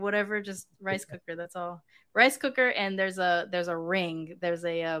the whatever, just rice cooker, that's all. Rice cooker, and there's a ring. There's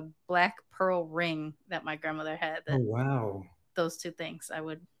a black pearl ring that my grandmother had. Oh wow. Those two things I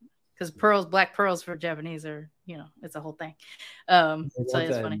would, because black pearls for Japanese are, it's a whole thing. So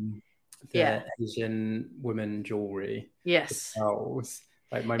it's funny. The Asian women jewelry. Yes. Pearls.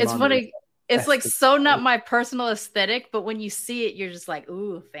 Like my it's funny. It's like so not my personal aesthetic, but when you see it, you're just like,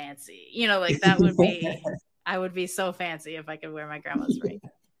 ooh, fancy. Like that would be, I would be so fancy if I could wear my grandma's ring.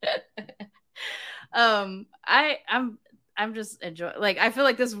 I'm just enjoying, like, I feel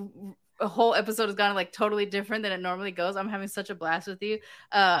like this whole episode has gone like totally different than it normally goes. I'm having such a blast with you.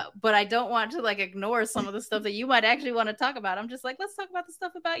 But I don't want to like ignore some of the stuff that you might actually want to talk about. I'm just like, let's talk about the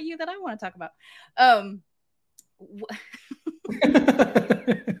stuff about you that I want to talk about.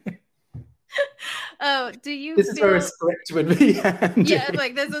 Do you this is where a script would be handed. Yeah,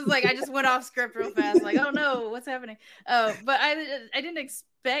 like this is like I just went off script real fast, like, oh no, what's happening? But I didn't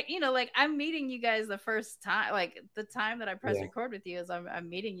expect, like I'm meeting you guys the first time, like the time that I press record with you is I'm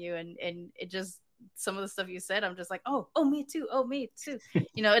meeting you, and it just, some of the stuff you said, I'm just like, oh me too,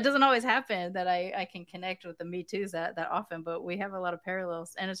 it doesn't always happen that I can connect with the me too's that often, but we have a lot of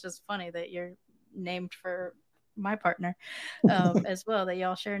parallels, and it's just funny that you're named for my partner as well, that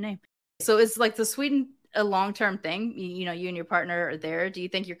y'all share a name. So it's like the Sweden a long-term thing, you and your partner are there. Do you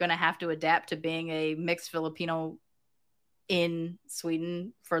think you're going to have to adapt to being a mixed Filipino in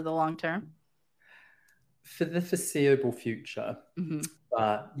Sweden for the long term? For the foreseeable future,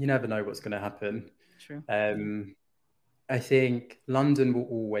 but you never know what's going to happen. True. I think London will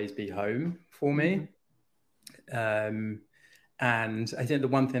always be home for me. And I think the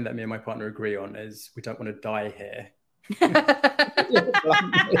one thing that me and my partner agree on is we don't want to die here.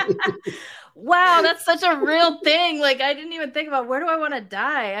 Wow, that's such a real thing. Like I didn't even think about, where do I want to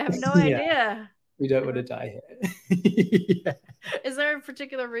die? I have no idea. We don't want to die here. Is there a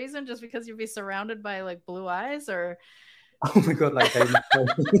particular reason? Just because you'd be surrounded by like blue eyes, or? Oh my god, like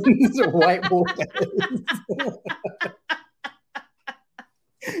white walkers.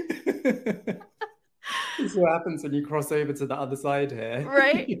 This is what happens when you cross over to the other side here.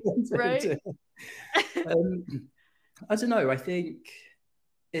 Right. Right. I don't know. I think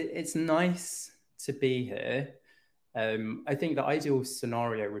it's nice to be here. I think the ideal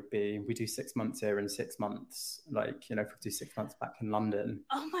scenario would be we do 6 months here and 6 months, like, if we do 6 months back in London.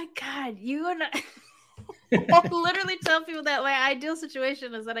 Oh my God. You and I literally tell people that my ideal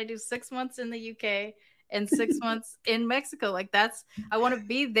situation is that I do 6 months in the UK and 6 months in Mexico. Like I want to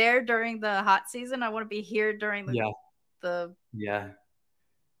be there during the hot season. I want to be here during the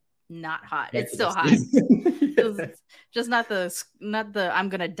not hot. It's still hot. It's just not the I'm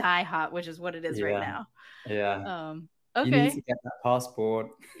gonna die hot, which is what it is right now. Yeah. Okay. You need to get that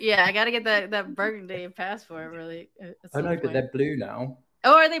passport. Yeah, I gotta get that burgundy passport. Really. I know, but they're blue now.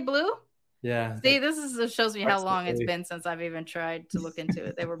 Oh, are they blue? Yeah. See, this shows me how long it's been since I've even tried to look into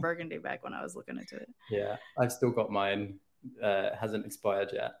it. They were burgundy back when I was looking into it. Yeah, I've still got mine. Hasn't expired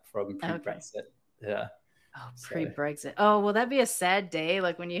yet from pre-Brexit. Yeah. Oh, pre-Brexit. Oh, will that be a sad day?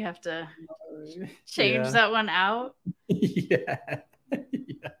 Like when you have to change that one out? Yeah.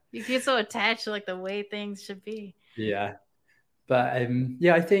 You get so attached to like the way things should be. Yeah. But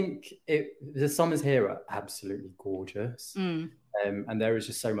yeah, I think the summers here are absolutely gorgeous. And there is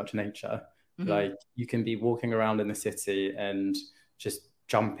just so much nature. Like you can be walking around in the city and just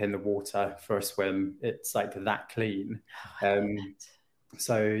jump in the water for a swim. It's like that clean.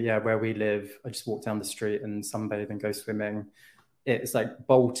 So yeah, where we live, I just walk down the street and sunbathe and go swimming. It's like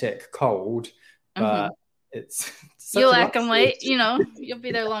Baltic cold, but it's such You'll a acclimate, luxury. you'll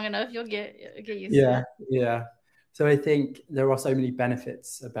be there long enough. You'll get used to Yeah, it. yeah. So I think there are so many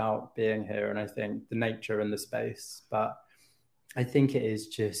benefits about being here, and I think the nature and the space. But I think it is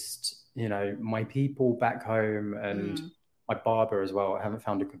just, my people back home and my barber as well. I haven't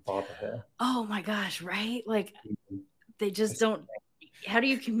found a good barber here. Oh my gosh, right? Like they just don't. How do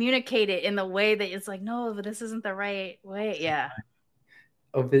you communicate it in the way that it's like, no, but this isn't the right way? Yeah.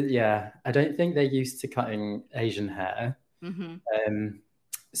 Yeah, I don't think they're used to cutting Asian hair.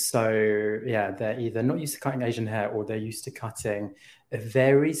 So yeah, they're either not used to cutting Asian hair or they're used to cutting a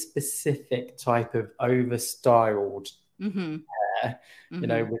very specific type of over-styled hair,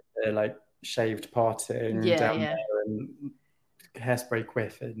 with the like shaved parting down there and hairspray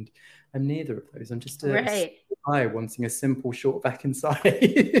quiff, and I'm neither of those. I'm just a guy wanting a simple short back and sides.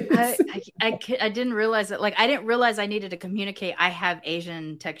 I didn't realize that. Like, I didn't realize I needed to communicate I have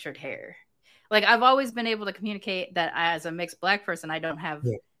Asian textured hair. Like, I've always been able to communicate that as a mixed Black person, I don't have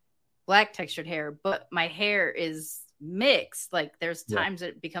Black textured hair, but my hair is mixed. Like, there's times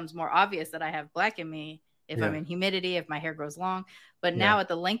it becomes more obvious that I have Black in me if I'm in humidity, if my hair grows long. But now at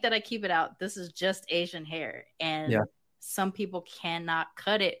the length that I keep it out, this is just Asian hair. And some people cannot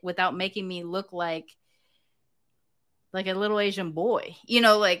cut it without making me look like a little Asian boy,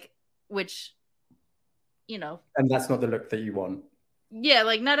 which, and that's not the look that you want. Yeah,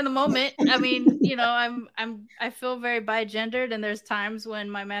 like not in the moment. I mean, I feel very bigendered, and there's times when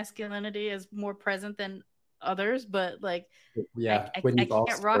my masculinity is more present than others, but like, I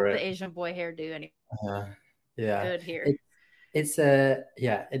can't rock the Asian boy hairdo anymore. Good here.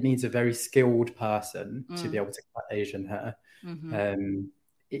 It needs a very skilled person to be able to cut Asian hair.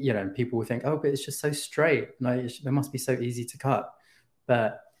 People will think, oh, but it's just so straight. No, it must be so easy to cut,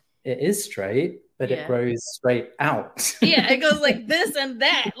 but it is straight, but it grows straight out. Yeah, it goes like this and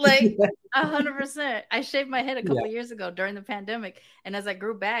that, like 100%. I shaved my head a couple of years ago during the pandemic, and as I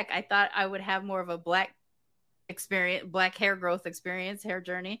grew back, I thought I would have more of a Black hair growth experience, hair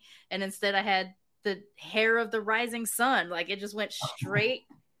journey, and instead I had the hair of the rising sun. Like, it just went straight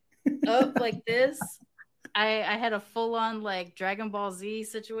up like this. I had a full-on like Dragon Ball Z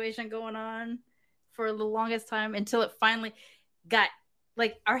situation going on for the longest time until it finally got,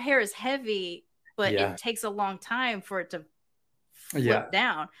 like, our hair is heavy, but it takes a long time for it to flip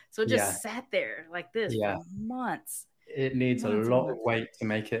down. So it just sat there like this for months. It needs a lot of weight to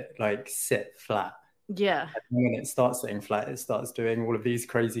make it like sit flat. Yeah. And when it starts sitting flat, it starts doing all of these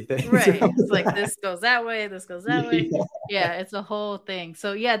crazy things. Right. It's like this goes that way, this goes that way. Yeah, it's a whole thing.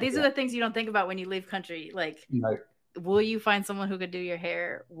 So yeah, these are the things you don't think about when you leave country. Like, will you find someone who could do your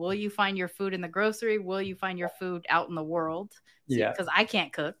hair? Will you find your food in the grocery? Will you find your food out in the world? Because I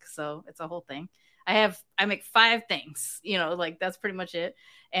can't cook, so it's a whole thing. I make 5 things, like that's pretty much it.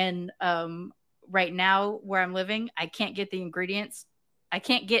 And right now where I'm living, I can't get the ingredients. I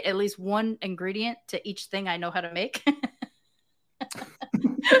can't get at least one ingredient to each thing I know how to make.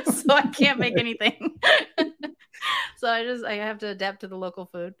 So I can't make anything. So I have to adapt to the local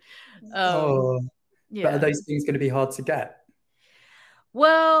food. But are those things going to be hard to get?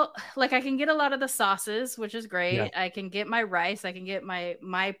 Well, like, I can get a lot of the sauces, which is great. Yeah. I can get my rice. I can get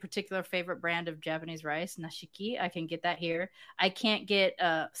my particular favorite brand of Japanese rice, nashiki. I can get that here. I can't get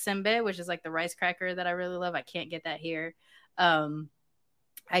senbei, which is like the rice cracker that I really love. I can't get that here.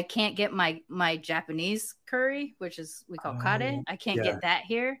 I can't get my Japanese curry, which is we call kare. I can't get that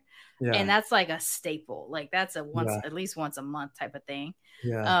here. Yeah. And that's like a staple. Like, that's at least once a month type of thing.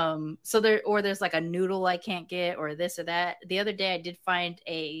 Yeah. So there's like a noodle I can't get, or this or that. The other day I did find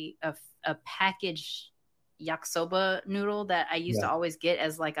a packaged yakisoba noodle that I used to always get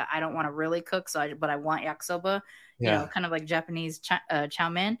as like I don't want to really cook, but I want yakisoba, kind of like Japanese chow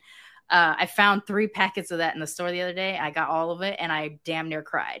mein. I found 3 packets of that in the store the other day. I got all of it and I damn near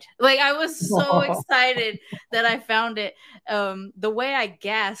cried. Like, I was so excited that I found it. The way I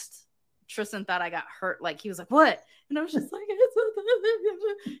gasped, Tristan thought I got hurt. Like, he was like, "What?" And I was just like,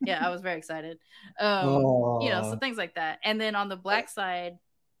 yeah, I was very excited. So things like that. And then on the Black side,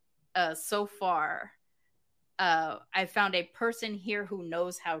 so far, I found a person here who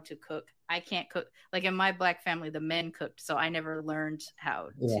knows how to cook. I can't cook. Like, in my Black family, the men cooked, so I never learned how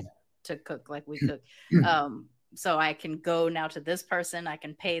to cook like we cook. so I can go now to this person, I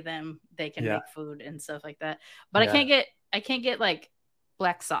can pay them, they can Yeah. make food and stuff like that. But Yeah. I can't get like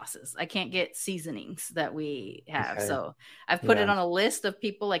black sauces. I can't get seasonings that we have. Okay. So I've put it Yeah. on a list of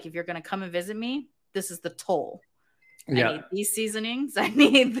people, like, if you're going to come and visit me, this is the toll. I Yeah. need these seasonings. I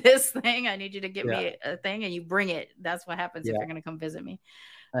need this thing. I need you to get Yeah. me a thing, and you bring it. That's what happens if Yeah. you're going to come visit me.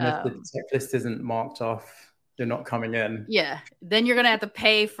 And if the checklist isn't marked off, you're not coming in. Yeah. Then you're going to have to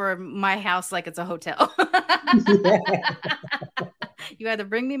pay for my house like it's a hotel. You either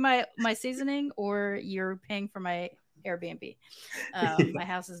bring me my seasoning or you're paying for my Airbnb. My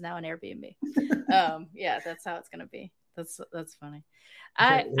house is now an Airbnb. Yeah, that's how it's going to be. That's funny.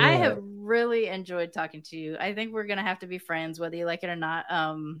 I have really enjoyed talking to you. I think we're going to have to be friends, whether you like it or not.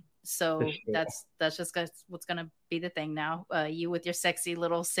 So sure. that's just what's going to be the thing now. You with your sexy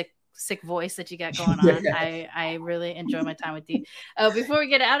little sick voice that you got going on. I really enjoy my time with you. Before we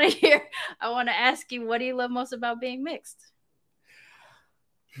get out of here, I want to ask you, what do you love most about being mixed?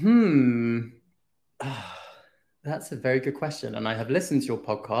 That's a very good question. And I have listened to your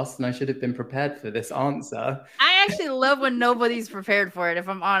podcast and I should have been prepared for this answer. I actually love when nobody's prepared for it, if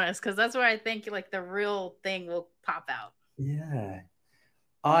I'm honest, because that's where I think like the real thing will pop out. Yeah.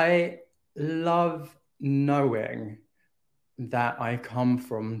 I love knowing that I come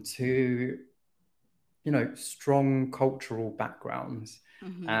from two, strong cultural backgrounds.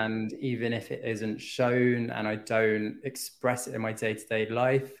 Mm-hmm. And even if it isn't shown and I don't express it in my day-to-day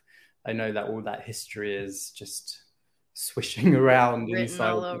life, I know that all that history is just swishing around written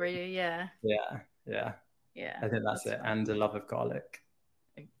inside all over you. Yeah. I think that's it. And a love of garlic.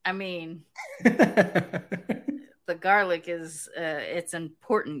 I mean, the garlic is it's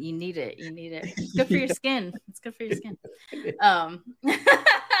important. You need it. It's good for your skin. It's good for your skin.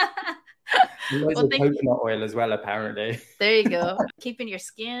 Coconut oil as well, apparently. There you go. Keeping your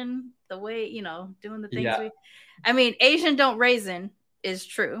skin the way, doing the things Asian don't raisin is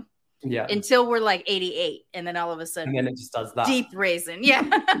true. Yeah. Until we're like 88, and then all of a sudden, and then it just does that. Deep raisin, yeah.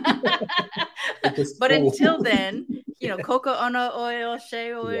 But until then, coconut oil,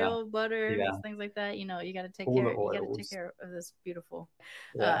 shea oil, butter, things like that. You got to take care. You got to take care of this beautiful.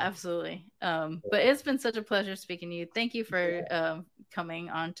 Absolutely. But it's been such a pleasure speaking to you. Thank you for coming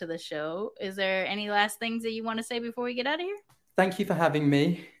on to the show. Is there any last things that you want to say before we get out of here? Thank you for having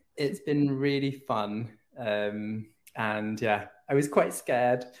me. It's been really fun. And I was quite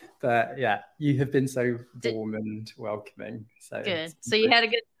scared, but you have been so warm and welcoming. So good. So you had a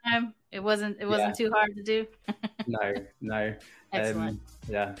good time. It wasn't too hard to do. No. Excellent.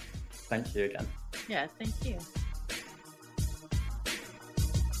 Thank you again. Yeah, thank you.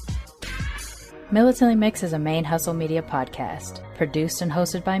 Militantly Mixed is a Main Hustle Media podcast, produced and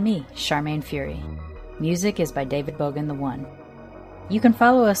hosted by me, Charmaine Fury. Music is by David Bogan the One. You can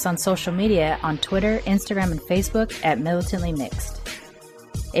follow us on social media on Twitter, Instagram, and Facebook at Militantly Mixed.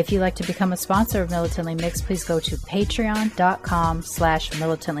 If you'd like to become a sponsor of Militantly Mixed, please go to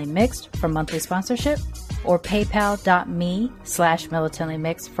patreon.com/militantlymixed for monthly sponsorship or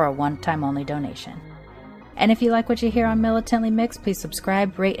paypal.me/militantlymixed for a one-time only donation. And if you like what you hear on Militantly Mixed, please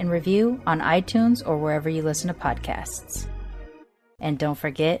subscribe, rate, and review on iTunes or wherever you listen to podcasts. And don't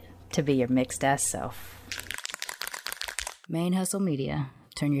forget to be your mixed-ass self. Main Hustle Media.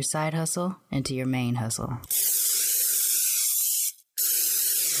 Turn your side hustle into your main hustle.